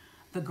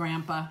the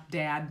grandpa,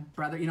 dad,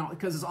 brother,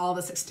 because it's all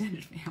this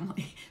extended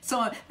family.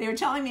 So they were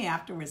telling me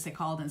afterwards, they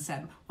called and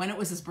said, when it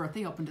was his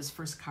birthday, he opened his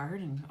first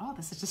card, and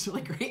this is just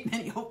really great, and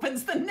then he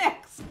opens the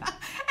next. And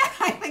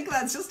I think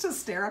that's just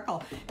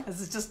hysterical,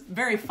 because it's just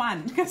very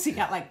fun, because he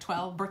got like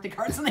 12 birthday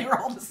cards, and they were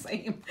all the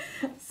same.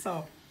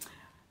 So,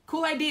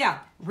 cool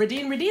idea.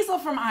 Radine Rediesel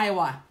from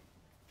Iowa.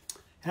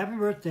 Happy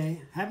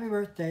birthday, happy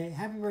birthday,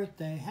 happy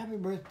birthday, happy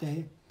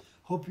birthday.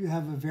 Hope you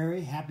have a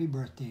very happy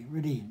birthday,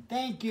 Radine.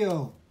 Thank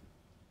you.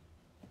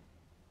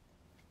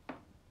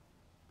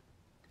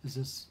 Is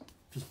this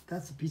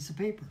that's a piece of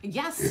paper?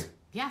 Yes,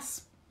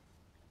 yes.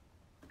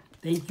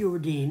 Thank you,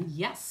 Radine.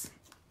 Yes.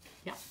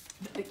 Yeah.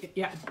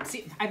 Yeah.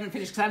 See, I haven't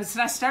finished because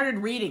I started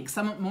reading.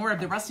 Some more of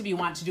the rest of you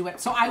want to do it.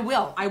 So I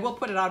will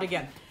put it out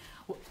again.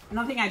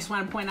 Another thing I just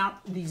want to point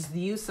out, the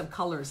use of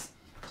colors.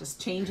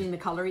 Just changing the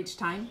color each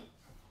time.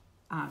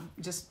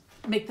 Just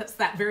make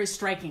that very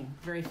striking,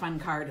 very fun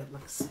card it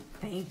looks.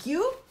 Thank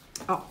you.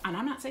 Oh, and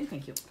I'm not saying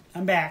thank you.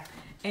 I'm back.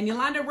 And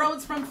Yolanda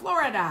Rhodes from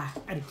Florida. I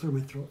had to clear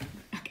my throat.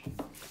 Okay.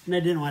 And I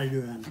didn't want to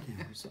do it on the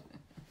camera. So.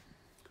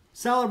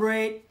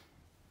 Celebrate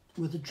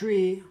with a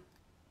tree.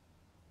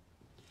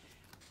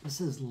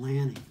 This is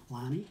Lanny.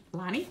 Lonnie?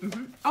 Lonnie?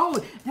 Mm-hmm.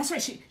 Oh, that's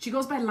right. She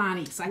goes by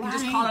Lonnie, so I can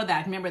just call her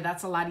that. Remember,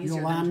 that's a lot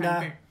easier than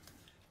trying to...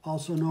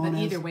 Also known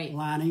as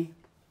Lonnie.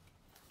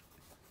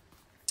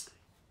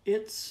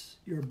 It's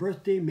your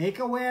birthday. Make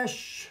a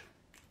wish.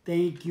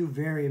 Thank you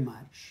very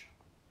much.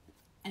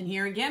 And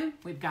here again,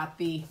 we've got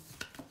the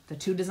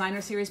two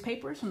designer series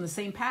papers from the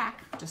same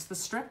pack, just the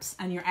strips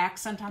and your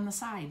accent on the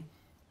side.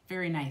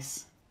 Very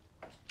nice.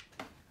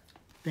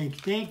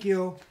 Thank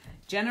you.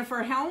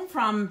 Jennifer Helm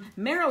from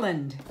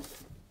Maryland.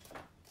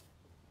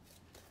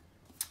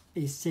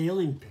 A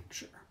sailing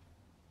picture.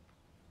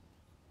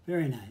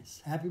 Very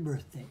nice. Happy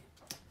birthday.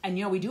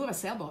 And we do have a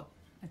sailboat.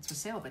 It's for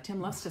sale, but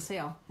Tim loves to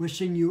sail.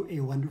 Wishing you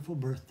a wonderful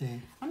birthday.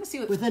 I want to see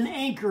what... With an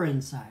anchor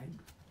inside.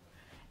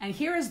 And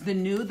here is the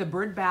new, the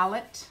Bird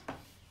Ballad,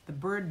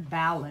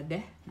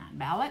 not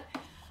ballad,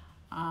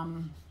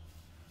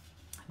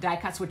 die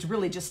cuts, which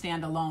really just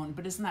stand alone.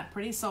 But isn't that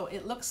pretty? So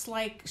it looks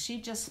like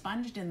she just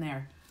sponged in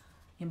there.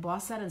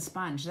 Emboss that and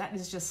sponge. That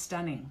is just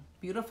stunning.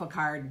 Beautiful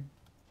card.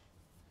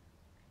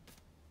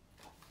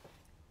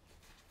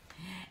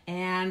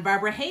 And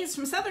Barbara Hayes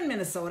from Southern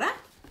Minnesota.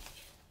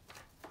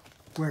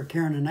 Where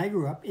Karen and I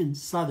grew up, in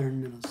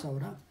Southern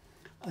Minnesota.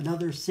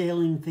 Another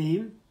sailing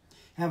theme.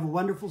 Have a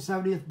wonderful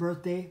 70th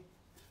birthday,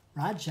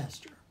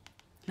 Rochester.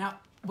 Now,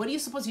 what do you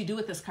suppose you do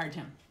with this card,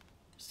 Tim?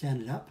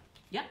 Stand it up.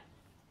 Yep.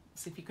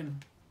 See if you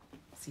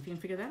can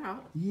figure that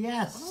out.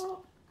 Yes.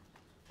 Oh.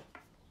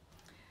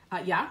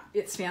 Yeah,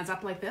 it stands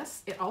up like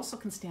this. It also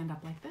can stand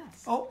up like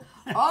this. Oh.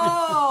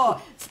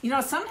 Oh. You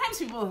know, sometimes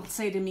people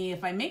say to me,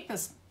 if I make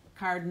this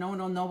card, no one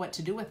will know what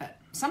to do with it.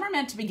 Some are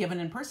meant to be given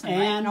in person, and,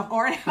 right? No,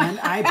 or and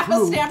I have a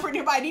proved. stamp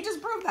nearby. And he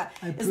just proved that.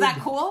 Is that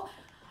cool?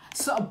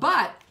 So,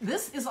 but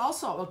this is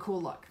also a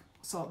cool look.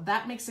 So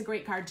that makes a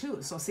great card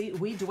too. So see,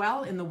 we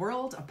dwell in the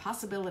world of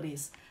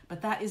possibilities,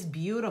 but that is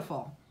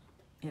beautiful.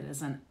 It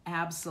is an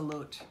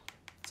absolute.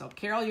 So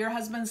Carol, your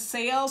husband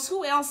sails.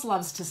 Who else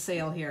loves to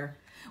sail here?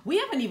 We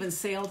haven't even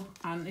sailed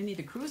on any of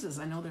the cruises.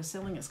 I know they're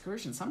sailing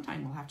excursions.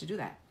 Sometime we'll have to do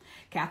that.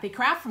 Kathy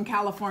Kraft from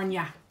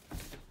California.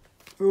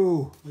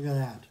 Ooh, look at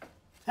that.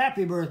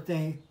 Happy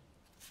birthday.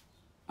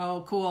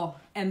 Oh, cool.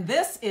 And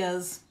this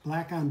is...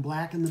 Black on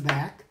black in the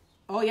back.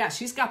 Oh, yeah.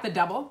 She's got the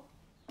double.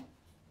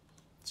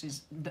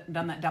 She's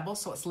done that double,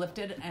 so it's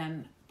lifted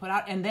and put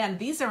out. And then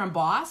these are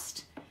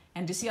embossed.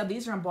 And to see how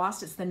these are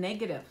embossed, it's the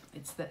negative.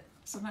 It's the...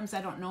 Sometimes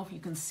I don't know if you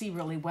can see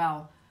really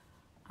well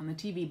on the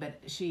TV, but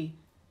she...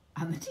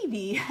 On the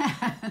TV.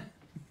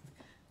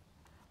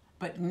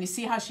 But you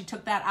see how she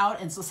took that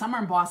out? And so some are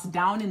embossed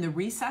down in the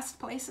recessed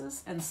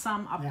places and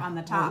some up on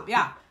the top.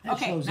 Yeah.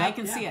 Okay, now I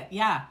can see it.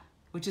 Yeah,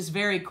 which is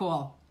very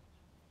cool.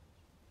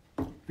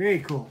 Very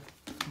cool.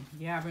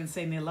 Yeah, everyone's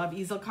saying they love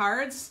easel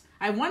cards.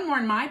 I have one more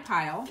in my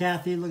pile.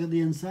 Kathy, look at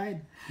the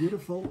inside.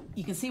 Beautiful.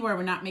 You can see where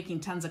we're not making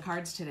tons of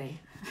cards today.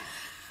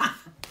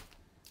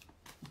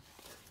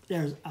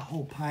 There's a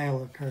whole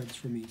pile of cards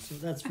for me, so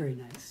that's very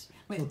nice.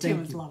 Wait, so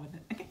Tim is loving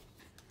it. Okay.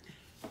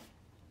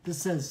 This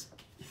says,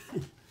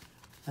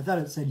 I thought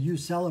it said you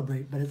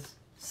celebrate, but it's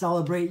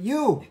celebrate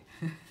you.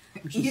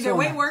 Which is Either so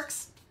way nice.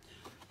 works.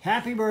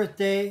 Happy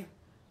birthday,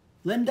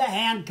 Linda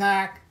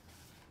Hancock.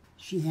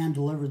 She hand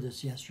delivered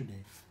this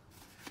yesterday.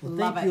 Well,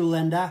 Love thank it. you,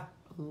 Linda.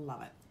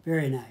 Love it.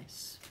 Very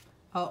nice.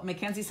 Oh,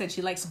 Mackenzie said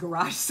she likes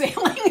garage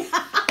sailing.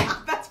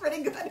 That's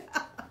pretty good.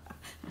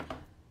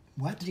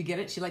 What? Did you get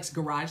it? She likes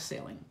garage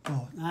sailing.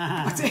 Oh,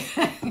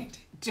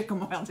 Took a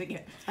while to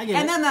get. I get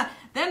and it.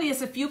 Then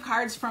there's a few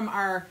cards from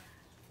our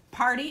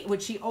party,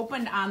 which he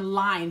opened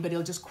online, but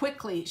he'll just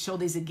quickly show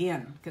these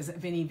again, because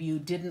if any of you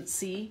didn't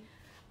see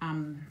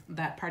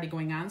that party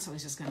going on, so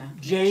he's just going to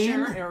make Jane.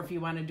 sure, or if you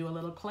want to do a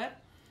little clip.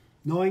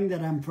 Knowing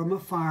that I'm from a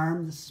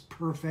farm, this is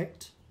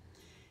perfect.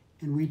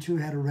 And we too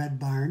had a red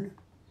barn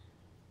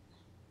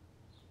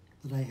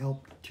that I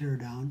helped tear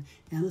down.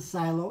 And the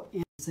silo,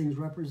 and these things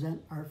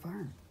represent our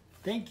farm.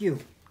 Thank you.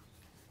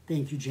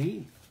 Thank you,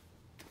 Jane.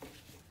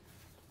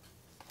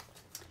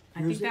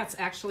 I think that's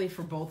actually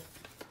for both.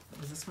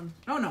 What was this one?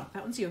 Oh, no,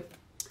 that one's you.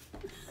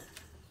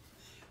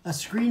 A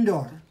screen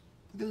door.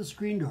 Look at the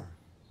screen door.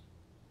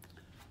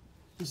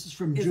 This is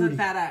from Judy. Isn't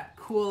that a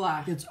cool...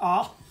 It's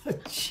all...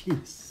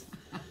 Jeez.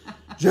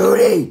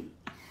 Judy!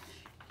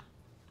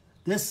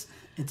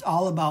 It's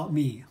all about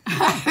me.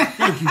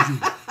 Thank you,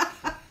 Judy.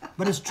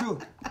 But it's true.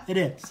 It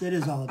is. It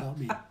is all about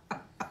me.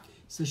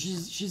 So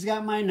she's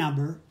got my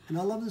number, and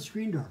I love the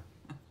screen door.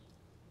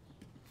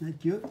 Isn't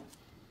that cute?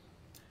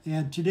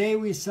 And today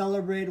we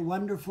celebrate a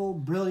wonderful,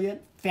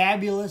 brilliant,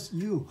 fabulous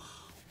you.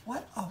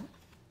 What? Oh,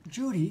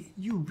 Judy,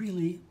 you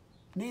really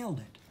nailed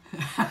it.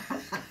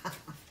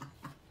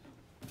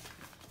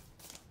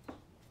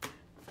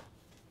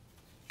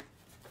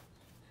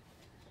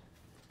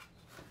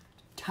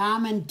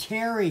 Tom and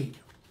Terry.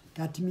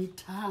 Got to meet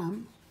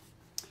Tom.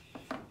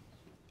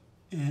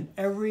 And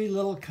every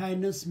little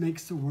kindness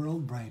makes the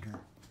world brighter.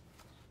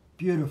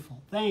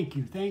 Beautiful. Thank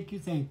you, thank you,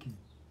 thank you.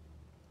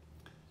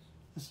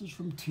 This is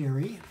from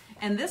Terry.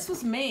 And this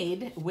was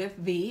made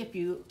with the, if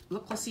you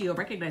look closely, you'll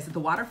recognize it, the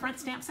waterfront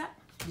stamp set.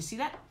 Do you see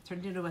that?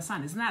 Turned into a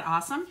sun. Isn't that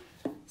awesome?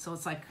 So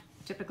it's like,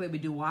 typically we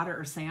do water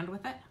or sand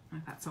with it. I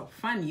thought, so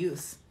fun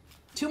use.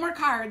 2 more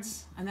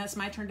cards, and then it's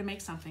my turn to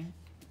make something.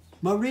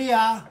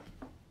 Maria,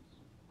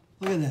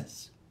 look at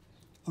this.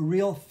 A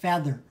real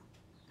feather.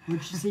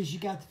 Where'd she say she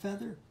got the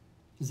feather?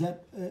 Is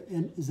that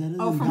an from some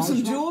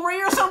embellishment?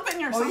 jewelry or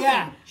something? Oh,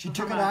 yeah. She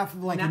took it off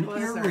of like an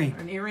necklace earring. Or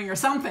an earring or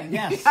something.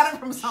 Yes. You got it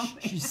from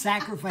something. She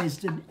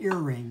sacrificed an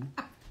earring.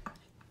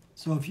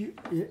 So if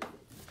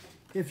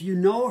you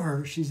know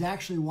her, she's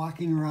actually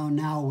walking around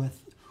now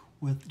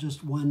with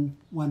just one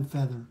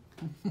feather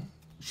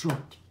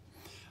short.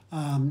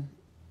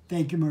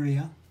 Thank you,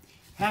 Maria.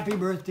 Happy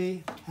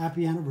birthday.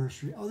 Happy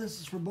anniversary. Oh, this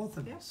is for both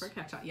of us. For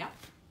catch up. Yeah.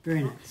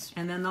 Very nice.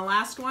 And then the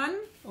last one.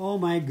 Oh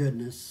my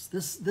goodness.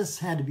 This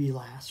had to be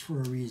last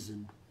for a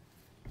reason.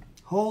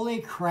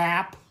 Holy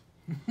crap.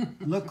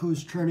 Look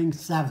who's turning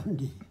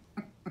 70.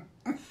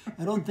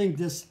 I don't think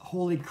this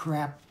holy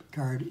crap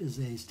card is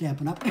a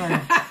Stampin' Up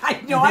card.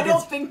 I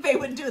don't think they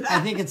would do that.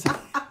 I think it's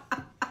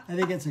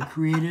a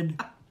created.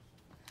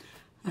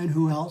 And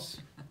who else?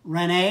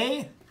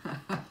 Renee.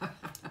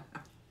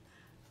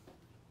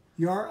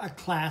 You're a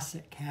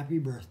classic. Happy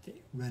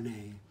birthday,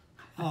 Renee.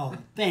 Oh,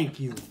 thank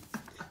you.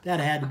 That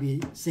had to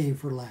be saved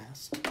for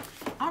last.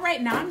 All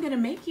right, now I'm going to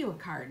make you a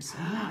card. So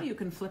now you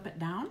can flip it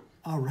down.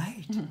 All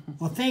right.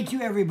 Well, thank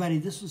you, everybody.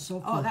 This was so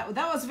fun. Oh,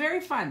 that was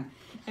very fun.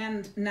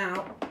 And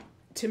now,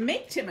 to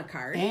make Tim a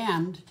card.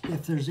 And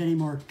if there's any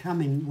more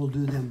coming, we'll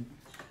do them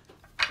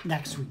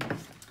next week.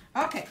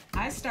 Okay,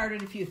 I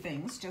started a few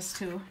things just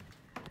to...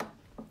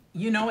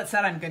 You know what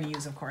set I'm going to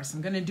use, of course.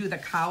 I'm going to do the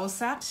cow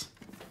set.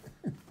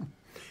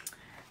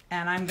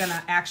 And I'm going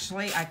to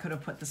actually, I could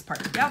have put this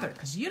part together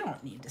because you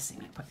don't need to see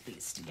me put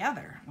these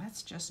together.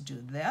 Let's just do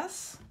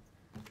this.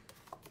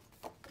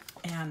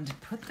 And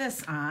put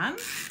this on.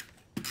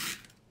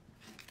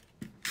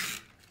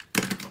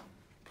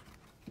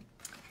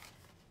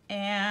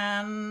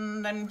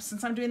 And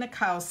since I'm doing the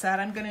cow set,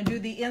 I'm going to do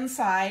the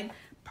inside,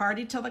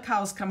 party till the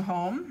cows come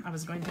home. I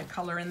was going to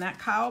color in that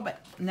cow,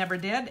 but never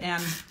did.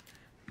 And,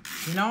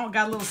 you know,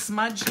 got a little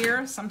smudge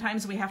here.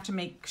 Sometimes we have to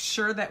make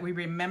sure that we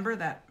remember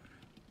that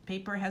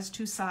paper has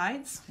two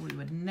sides. We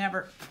would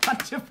never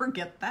want to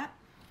forget that.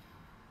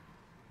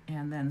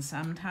 And then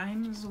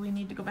sometimes we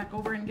need to go back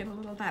over and get a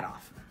little of that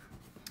off.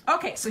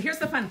 Okay, so here's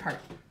the fun part.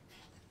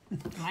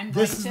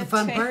 This is the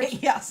fun part?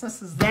 Yes,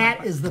 this is the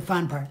That is the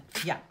fun part.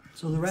 Yeah.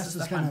 So the rest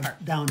is kind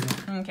of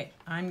downhill. Okay,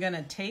 I'm going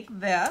to take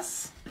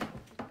this.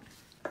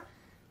 And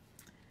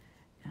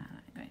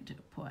I'm going to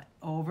put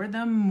over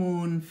the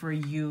moon for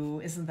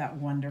you. Isn't that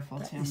wonderful,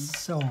 Tim? That is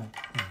so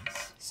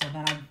nice. So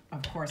then I,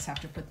 of course, have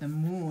to put the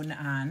moon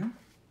on.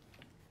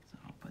 So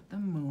I'll put the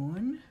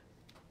moon.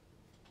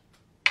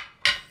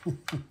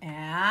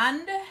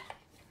 And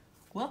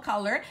we'll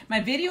color. My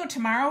video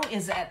tomorrow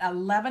is at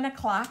 11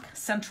 o'clock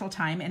Central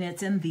Time, and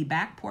it's in the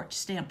Back Porch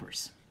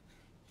Stampers.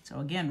 So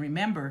again,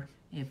 remember,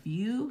 if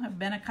you have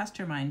been a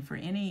customer of mine for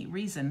any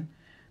reason,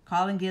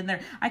 call and get in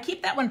there. I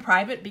keep that one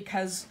private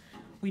because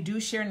we do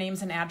share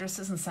names and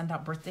addresses and send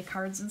out birthday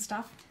cards and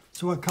stuff.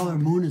 So what color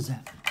moon is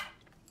that?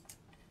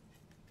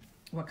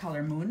 What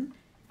color moon?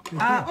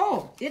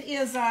 It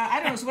is, I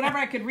don't know, it's whatever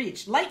I could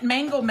reach. Light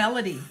Mango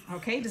Melody.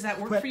 Okay, does that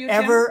work for you, Tim?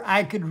 Whatever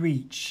I could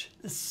reach.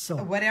 So,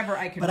 whatever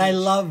I could reach. But I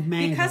love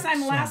mango. Because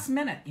I'm last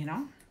minute, you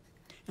know?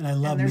 And I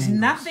love There's mangoes.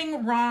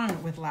 nothing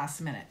wrong with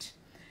last minute.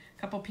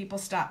 A couple people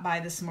stopped by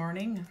this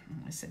morning.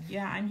 I said,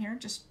 yeah, I'm here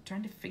just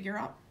trying to figure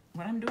out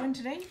what I'm doing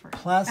today first.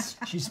 Plus,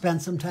 she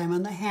spent some time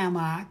on the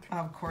hammock.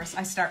 Of course,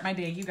 I start my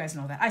day. You guys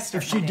know that. I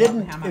start my If day on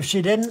the hammock. If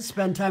she didn't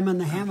spend time on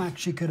the hammock,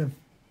 she could have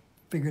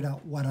figured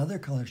out what other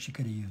color she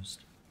could have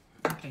used.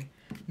 Okay,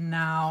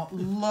 now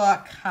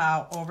look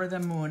how over the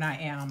moon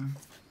I am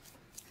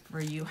for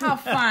you. How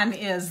fun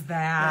is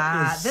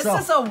that? This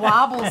is a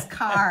Wobbles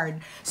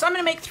card. So I'm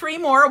going to make 3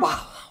 more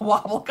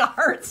Wobble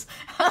cards.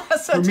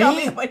 So for tell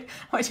me? me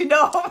what you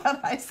know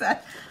about I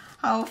said.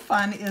 How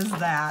fun is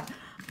that?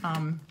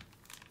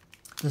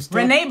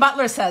 Renee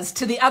Butler says,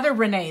 to the other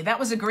Renee, that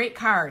was a great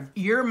card.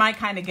 You're my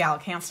kind of gal.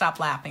 Can't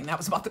stop laughing. That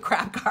was about the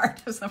crap card.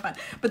 It was so fun.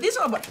 But these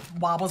are what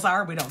Wobbles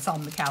are. We don't sell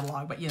them in the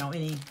catalog, but you know,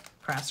 any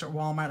Crafts or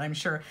Walmart, I'm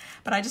sure.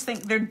 But I just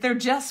think they're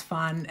just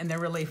fun, and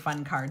they're really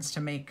fun cards to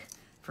make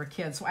for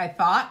kids. So I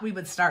thought we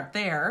would start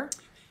there.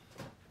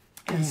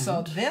 And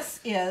so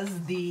this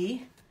is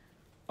the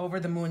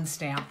Over the Moon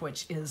stamp,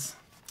 which is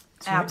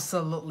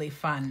absolutely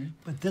fun.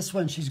 But this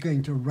one she's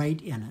going to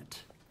write in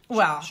it.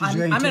 Well, I'm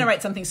going to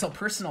write something so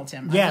personal,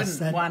 Tim.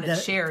 Yes, I wouldn't want it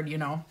shared, you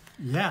know.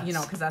 Yes. You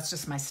know, because that's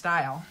just my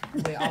style.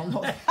 We all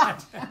know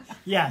that.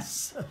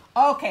 Yes.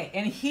 Okay,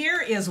 and here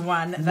is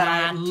one that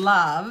I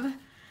love.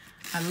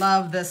 I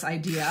love this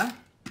idea.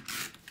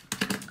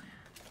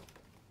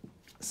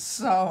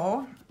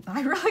 So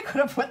I really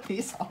could have put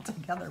these all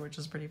together, which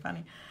is pretty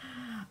funny.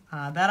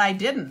 That I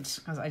didn't,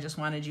 because I just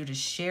wanted you to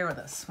share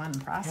this fun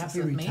process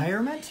with me. Happy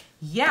retirement?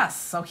 Yes.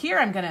 So here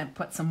I'm going to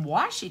put some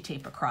washi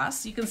tape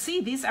across. You can see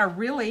these are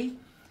really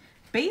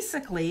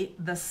basically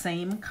the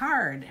same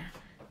card.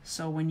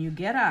 So when you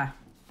get a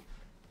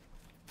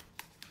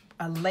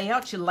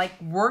layout you like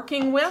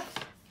working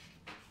with,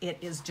 it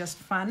is just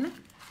fun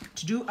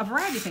to do a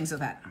variety of things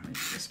with that.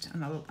 Just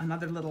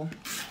another little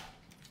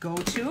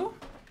go-to.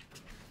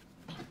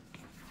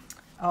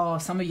 Oh,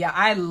 some of you,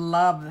 I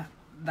love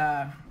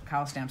the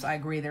cow stamps. I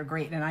agree, they're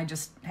great. And I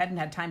just hadn't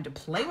had time to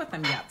play with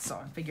them yet, so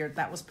I figured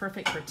that was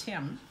perfect for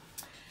Tim.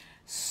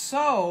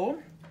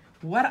 So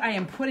what I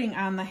am putting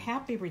on the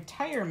Happy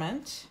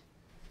Retirement,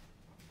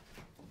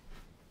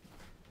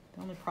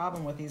 the only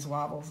problem with these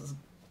Wobbles is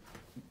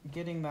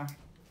getting the...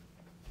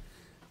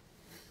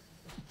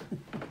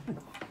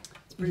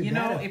 You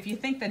know, if you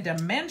think the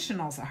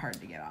dimensionals are hard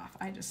to get off,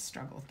 I just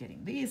struggle with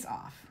getting these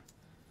off.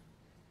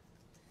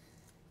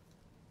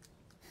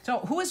 So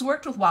who has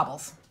worked with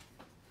Wobbles?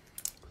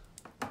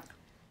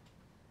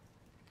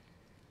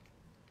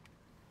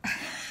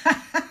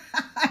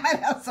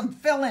 some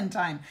fill-in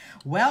time.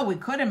 Well, we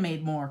could have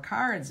made more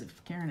cards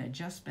if Karen had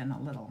just been a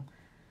little.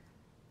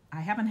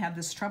 I haven't had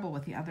this trouble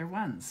with the other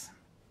ones.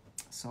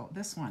 So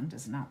this one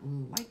does not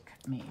like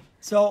me.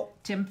 So,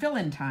 Tim,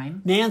 fill-in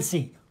time.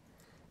 Nancy,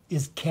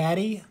 is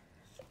caddy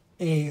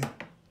a...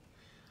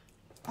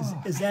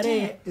 Is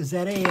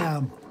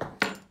that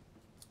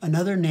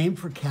another name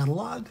for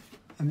catalog?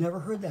 I've never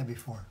heard that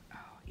before. Oh,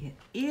 it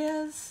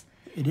is.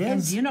 It is?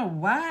 And you know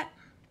what?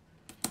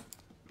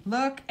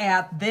 Look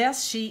at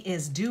this. She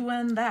is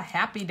doing the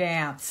happy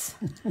dance.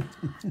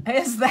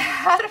 Is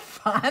that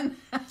fun?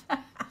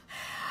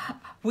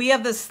 We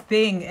have this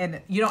thing,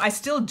 and I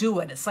still do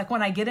it. It's like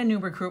when I get a new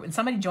recruit and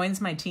somebody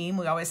joins my team,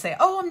 we always say,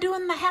 oh, I'm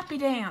doing the happy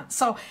dance.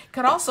 So it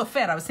could also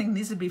fit. I was thinking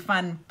these would be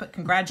fun, but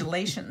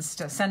congratulations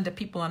to send to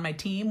people on my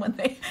team when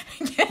they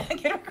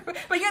get a recruit.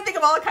 But you can think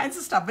of all kinds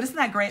of stuff. But isn't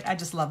that great? I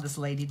just love this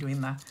lady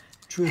doing the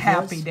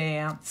happy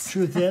dance.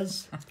 Truth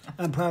is,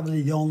 I'm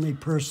probably the only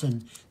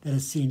person that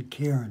has seen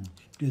Karen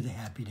do the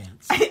happy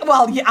dance.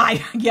 Well,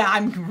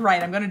 I'm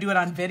right. I'm going to do it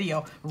on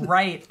video.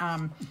 Right.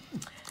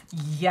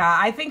 Yeah,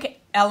 I think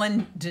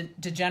Ellen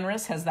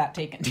DeGeneres has that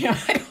taken.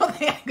 I don't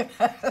think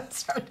I'm going to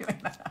start doing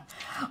that.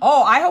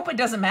 Oh, I hope it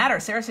doesn't matter.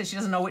 Sarah says she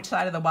doesn't know which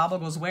side of the wobble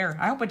goes where.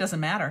 I hope it doesn't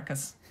matter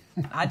because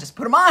I just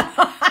put them on.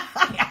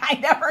 I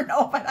never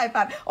know, but I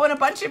thought, and a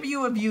bunch of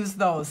you have used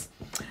those.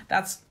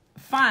 That's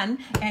fun.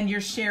 And you're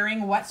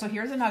sharing what? So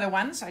here's another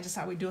one. So I just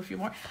thought we'd do a few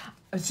more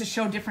to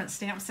show different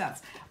stamp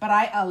sets. But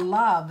I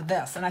love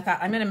this. And I thought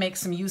I'm going to make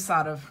some use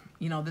out of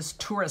this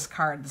tourist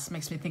card. This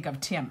makes me think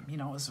of Tim,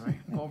 as we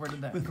go over to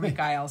the Greek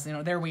Isles.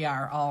 There we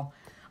are,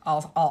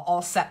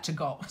 all set to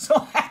go. So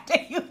I have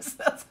to use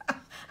this.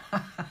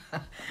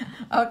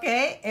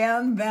 Okay,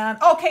 and then,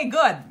 okay,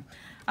 good.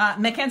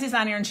 Mackenzie's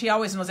on here, and she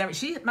always knows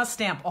everything. She must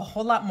stamp a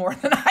whole lot more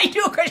than I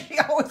do because she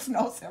always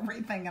knows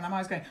everything. And I'm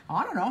always going,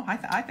 I don't know,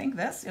 I think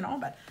this,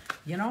 but,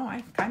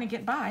 I kind of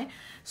get by.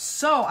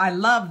 So I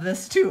love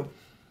this, too.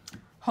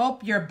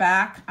 Hope you're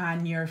back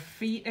on your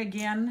feet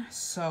again.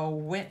 So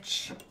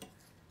which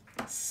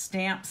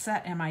stamp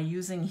set am I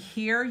using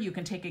here? You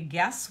can take a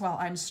guess while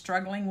I'm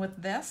struggling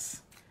with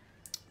this.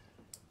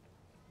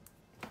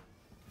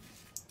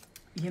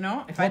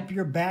 If Hope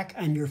you're back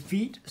on your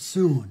feet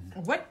soon.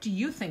 What do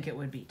you think it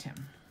would be, Tim?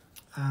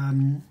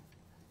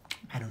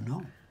 I don't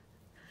know.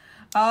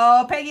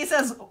 Oh, Peggy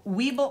says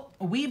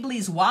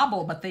Weeblies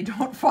wobble, but they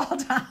don't fall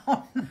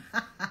down.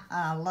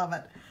 I love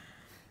it.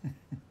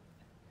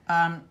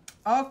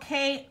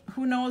 Okay,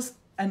 who knows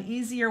an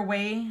easier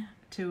way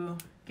to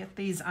get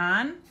these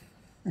on?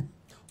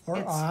 Or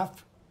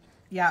off.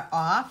 Yeah,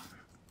 off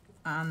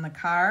on the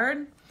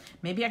card.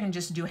 Maybe I can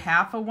just do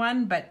half of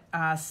one, but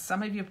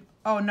some of you...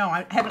 Oh, no,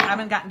 I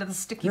haven't gotten to the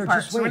sticky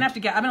part. So we're going to have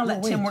to I'm going to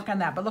let Tim work on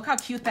that. But look how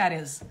cute that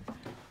is.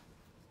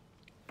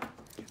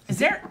 Is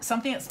there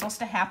something that's supposed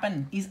to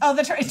happen?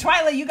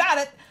 Twyla, you got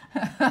it.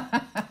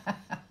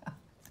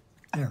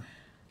 There.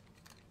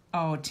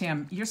 Oh,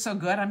 Tim, you're so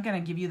good. I'm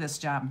going to give you this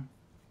job.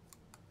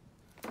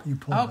 You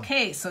pull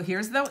Okay, so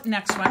here's the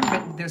next one,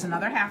 but there's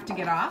another half to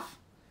get off.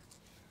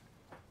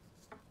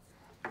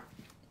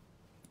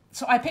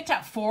 So I picked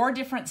up 4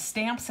 different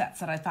stamp sets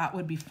that I thought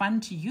would be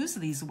fun to use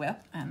these with.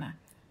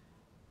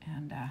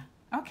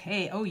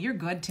 Okay. Oh, you're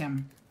good,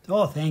 Tim.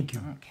 Oh, thank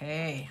you.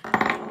 Okay.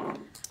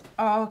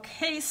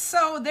 Okay,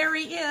 so there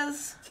he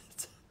is.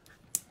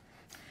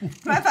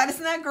 I thought,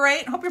 isn't that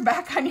great? Hope you're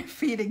back on your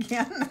feet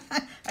again.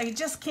 I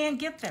just can't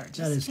get there.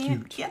 Just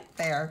can't get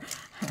there.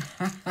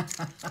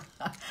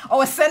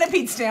 Oh, a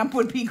centipede stamp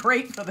would be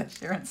great for this,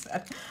 Sharon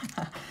said.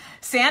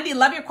 Sandy,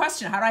 love your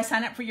question. How do I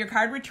sign up for your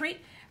card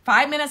retreat?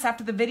 5 minutes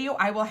after the video,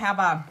 I will have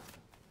a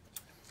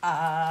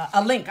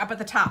link up at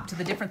the top to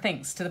the different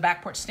things, to the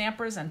Back Porch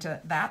Stampers and to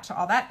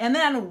all that. And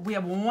then we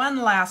have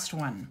one last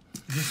one.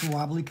 Is this a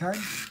wobbly card?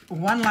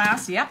 One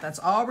last, yep, that's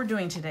all we're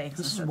doing today.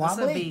 This is wobbly?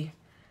 This will be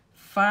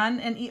fun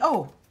and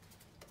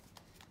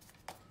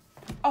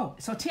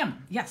so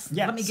Tim, yes,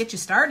 let me get you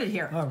started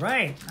here. All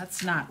right.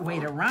 Let's not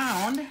wait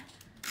around.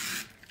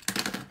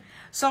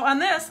 So on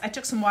this, I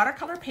took some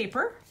watercolor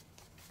paper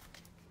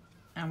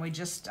and we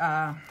just,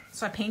 so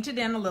I painted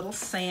in a little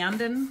sand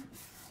and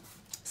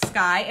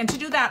sky. And to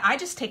do that, I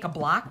just take a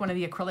block, one of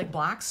the acrylic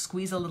blocks,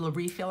 squeeze a little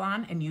refill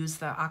on and use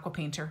the aqua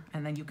painter.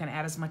 And then you can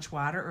add as much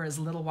water or as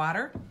little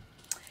water.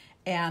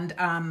 And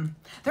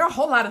there are a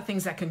whole lot of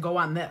things that can go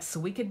on this. So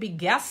we could be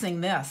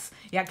guessing this.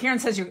 Yeah, Karen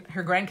says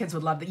her grandkids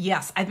would love it.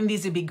 Yes, I think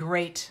these would be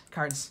great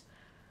cards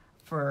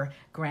for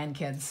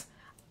grandkids.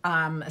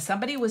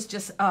 Somebody was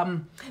just,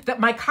 that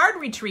my card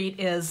retreat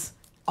is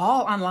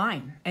all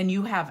online and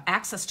you have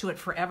access to it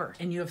forever.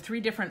 And you have 3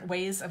 different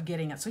ways of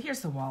getting it. So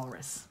here's the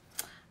walrus.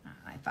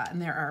 I thought,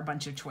 and there are a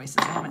bunch of choices.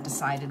 I haven't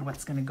decided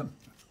what's going to go.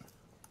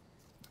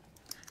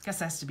 Guess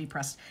that has to be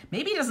pressed.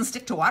 Maybe it doesn't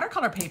stick to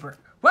watercolor paper.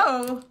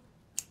 Whoa.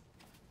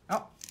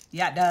 Oh,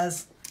 yeah, it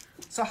does.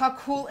 So how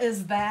cool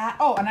is that?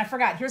 Oh, and I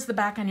forgot. Here's the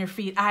back on your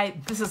feet.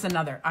 this is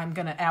another. I'm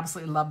going to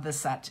absolutely love this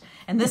set.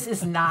 And this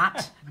is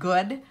not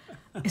good.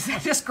 Is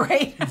that just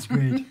great? It's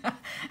great.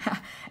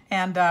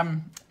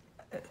 And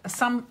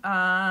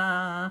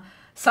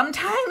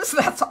sometimes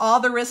that's all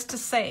there is to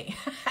say,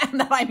 and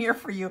that I'm here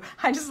for you.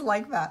 I just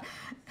like that.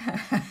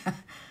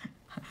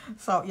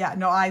 So yeah,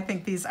 no, I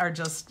think these are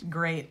just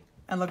great.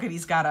 And look at,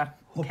 he's got a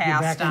Hope cast you're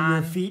back on your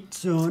on. feet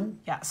soon.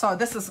 Yeah, so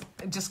this is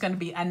just going to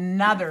be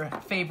another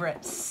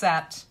favorite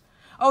set.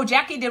 Oh,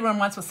 Jackie did one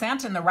once with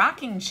Santa in the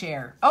rocking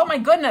chair. Oh my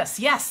goodness,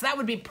 yes, that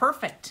would be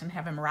perfect, and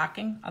have him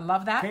rocking. I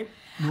love that. Okay.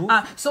 Move.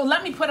 So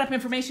let me put up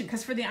information,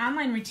 because for the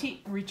online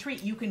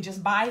retreat, you can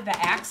just buy the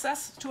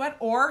access to it,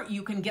 or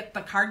you can get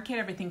the card kit,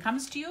 everything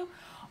comes to you,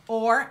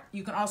 or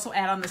you can also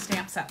add on the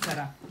stamp set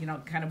that,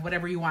 kind of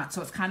whatever you want.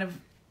 So it's kind of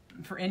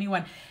for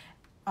anyone.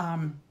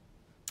 And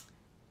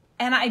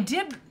I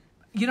did,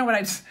 you know what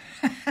I just...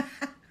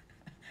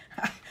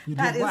 You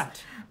did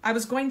what? I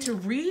was going to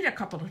read a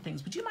couple of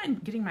things. Would you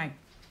mind getting my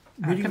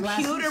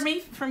computer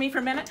for me for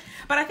a minute?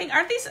 But I think,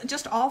 aren't these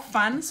just all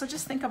fun? So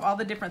just think of all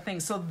the different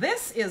things. So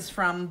this is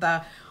from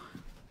the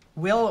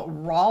Will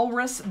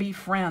Walrus Be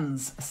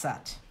Friends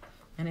set.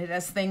 And it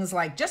has things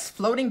like just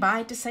floating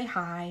by to say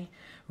hi,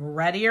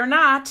 ready or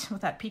not,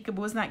 with that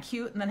peekaboo, isn't that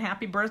cute? And then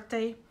happy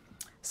birthday.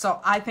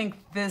 So I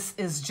think this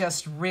is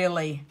just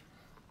really...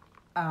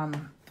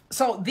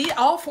 So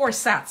all 4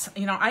 sets,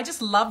 I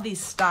just love these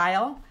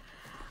style,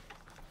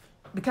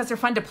 because they're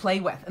fun to play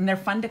with and they're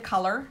fun to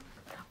color.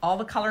 All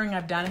the coloring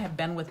I've done have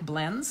been with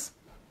blends.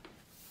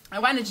 I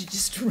wanted to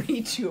just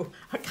read you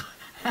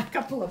a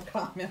couple of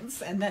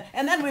comments, and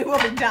then we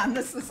will be done.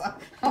 This is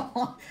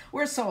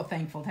we're so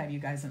thankful to have you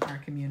guys in our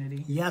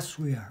community. Yes,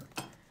 we are.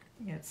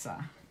 It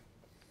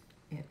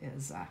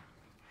is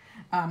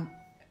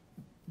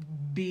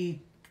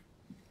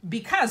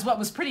because what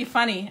was pretty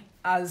funny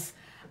is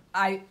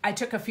I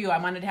took a few. I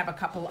wanted to have a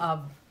couple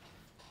of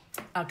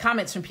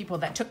comments from people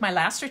that took my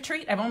last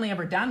retreat. I've only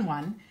ever done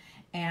one,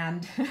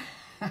 and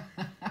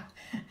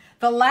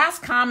the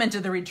last comment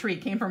of the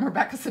retreat came from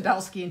Rebecca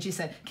Sadowski, and she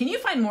said, "Can you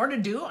find more to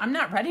do? I'm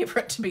not ready for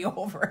it to be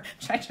over,"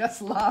 which I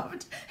just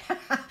loved.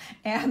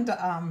 And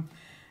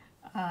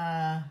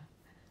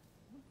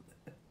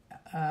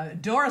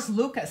Doris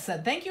Lucas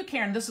said, "Thank you,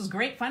 Karen. This was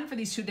great fun for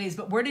these 2 days,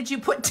 but where did you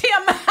put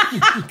Tim?"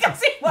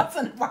 Because he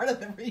wasn't a part of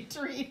the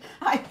retreat,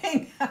 I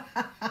think.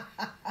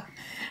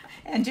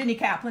 And Jenny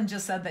Kaplan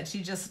just said that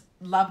she just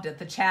loved it.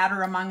 The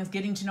chatter among us,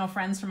 getting to know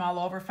friends from all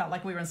over, felt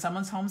like we were in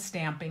someone's home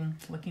stamping.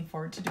 Looking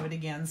forward to do it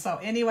again. So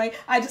anyway,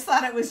 I just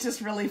thought it was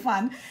just really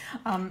fun.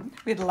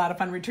 We had a lot of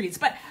fun retreats.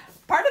 But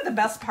part of the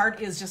best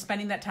part is just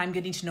spending that time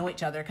getting to know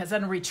each other. Because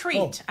on a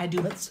retreat, I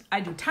do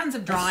tons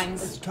of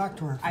drawings. Let's talk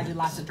to her. I do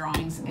lots of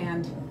drawings,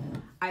 and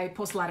I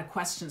post a lot of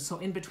questions. So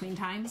in between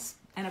times,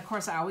 and of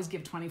course I always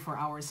give 24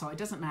 hours, so it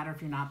doesn't matter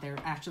if you're not there.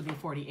 Actually, be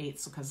 48,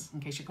 so because in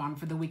case you're gone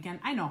for the weekend,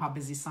 I know how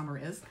busy summer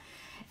is.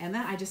 And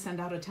then I just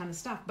send out a ton of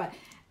stuff. But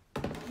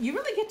you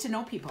really get to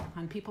know people,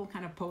 and people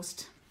kind of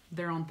post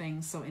their own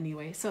things. So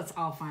anyway, so it's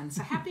all fun.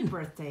 So happy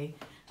birthday,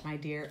 my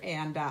dear.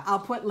 And I'll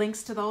put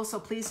links to those,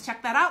 so please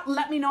check that out.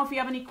 Let me know if you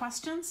have any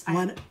questions.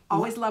 I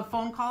always love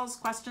phone calls,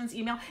 questions,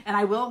 email, and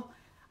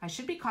I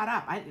should be caught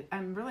up.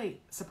 I'm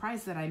really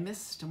surprised that I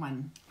missed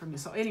one from you.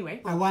 So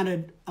anyway. I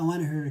wanted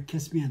her to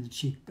kiss me on the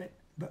cheek,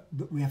 but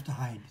we have to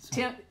hide. So.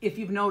 Tim, if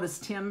you've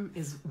noticed, Tim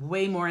is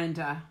way more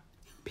into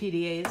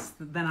PDAs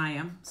than I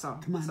am. So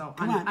come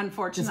on.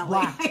 Unfortunately.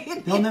 It's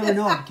blocked. They'll never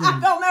know.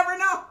 They'll never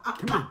know.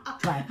 Come on,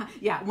 try it.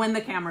 Yeah, when the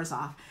camera's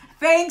off.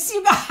 Thanks,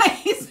 you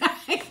guys.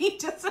 he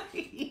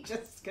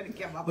just gonna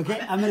give up.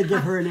 Okay, I'm gonna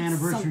give her an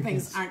anniversary. Some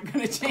things aren't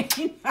gonna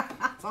change.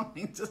 Some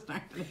things just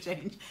aren't gonna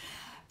change.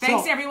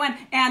 Thanks, everyone.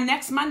 And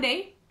next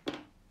Monday,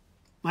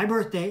 my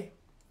birthday.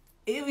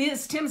 It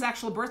is Tim's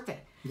actual birthday.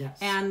 Yes.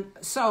 And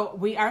so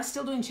we are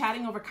still doing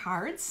chatting over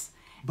cards.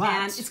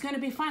 And it's going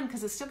to be fun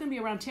because it's still going to be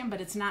around Tim,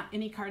 but it's not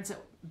any cards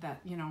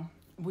that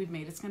we've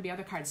made. It's going to be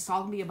other cards. It's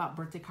all going to be about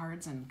birthday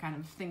cards and kind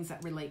of things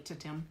that relate to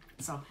Tim.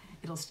 So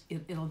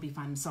it'll be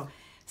fun. So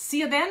see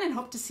you then, and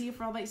hope to see you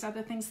for all these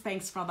other things.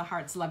 Thanks for all the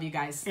hearts. Love you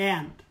guys.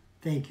 And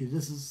thank you.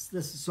 This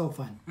is so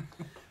fun.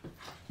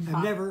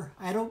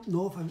 I don't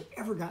know if I've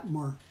ever gotten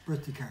more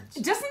birthday cards.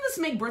 Doesn't this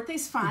make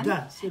birthdays fun? It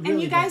does. It really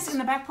and you guys does. in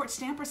the Back Porch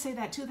Stamper say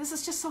that too. This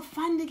is just so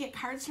fun to get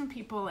cards from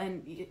people,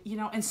 and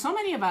and so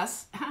many of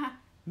us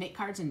make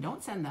cards and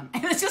don't send them.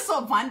 And it's just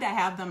so fun to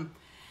have them,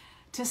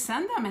 to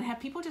send them and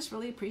have people just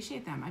really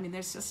appreciate them. I mean,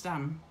 there's just,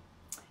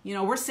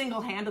 we're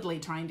single-handedly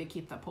trying to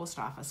keep the post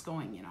office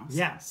going, So,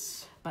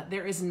 yes. But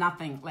there is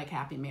nothing like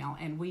Happy Mail,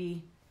 and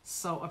we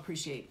so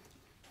appreciate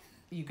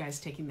you guys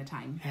taking the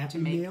time to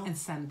make Mail? And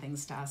send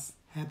things to us.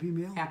 Happy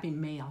Meal? Happy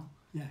Mail.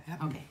 Yeah,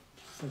 Happy Okay. Meal.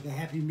 It's like a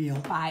Happy Meal.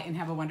 Bye, and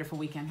have a wonderful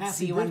weekend. Happy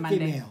See you on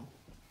Monday. Mail.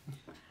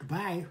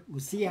 Goodbye. We'll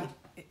see ya.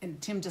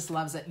 And Tim just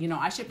loves it.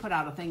 I should put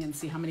out a thing and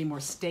see how many more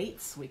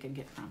states we could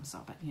get from.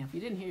 So, but if you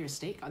didn't hear your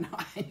state, no,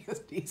 I'm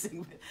just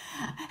teasing.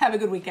 Have a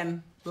good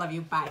weekend. Love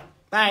you. Bye.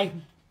 Bye.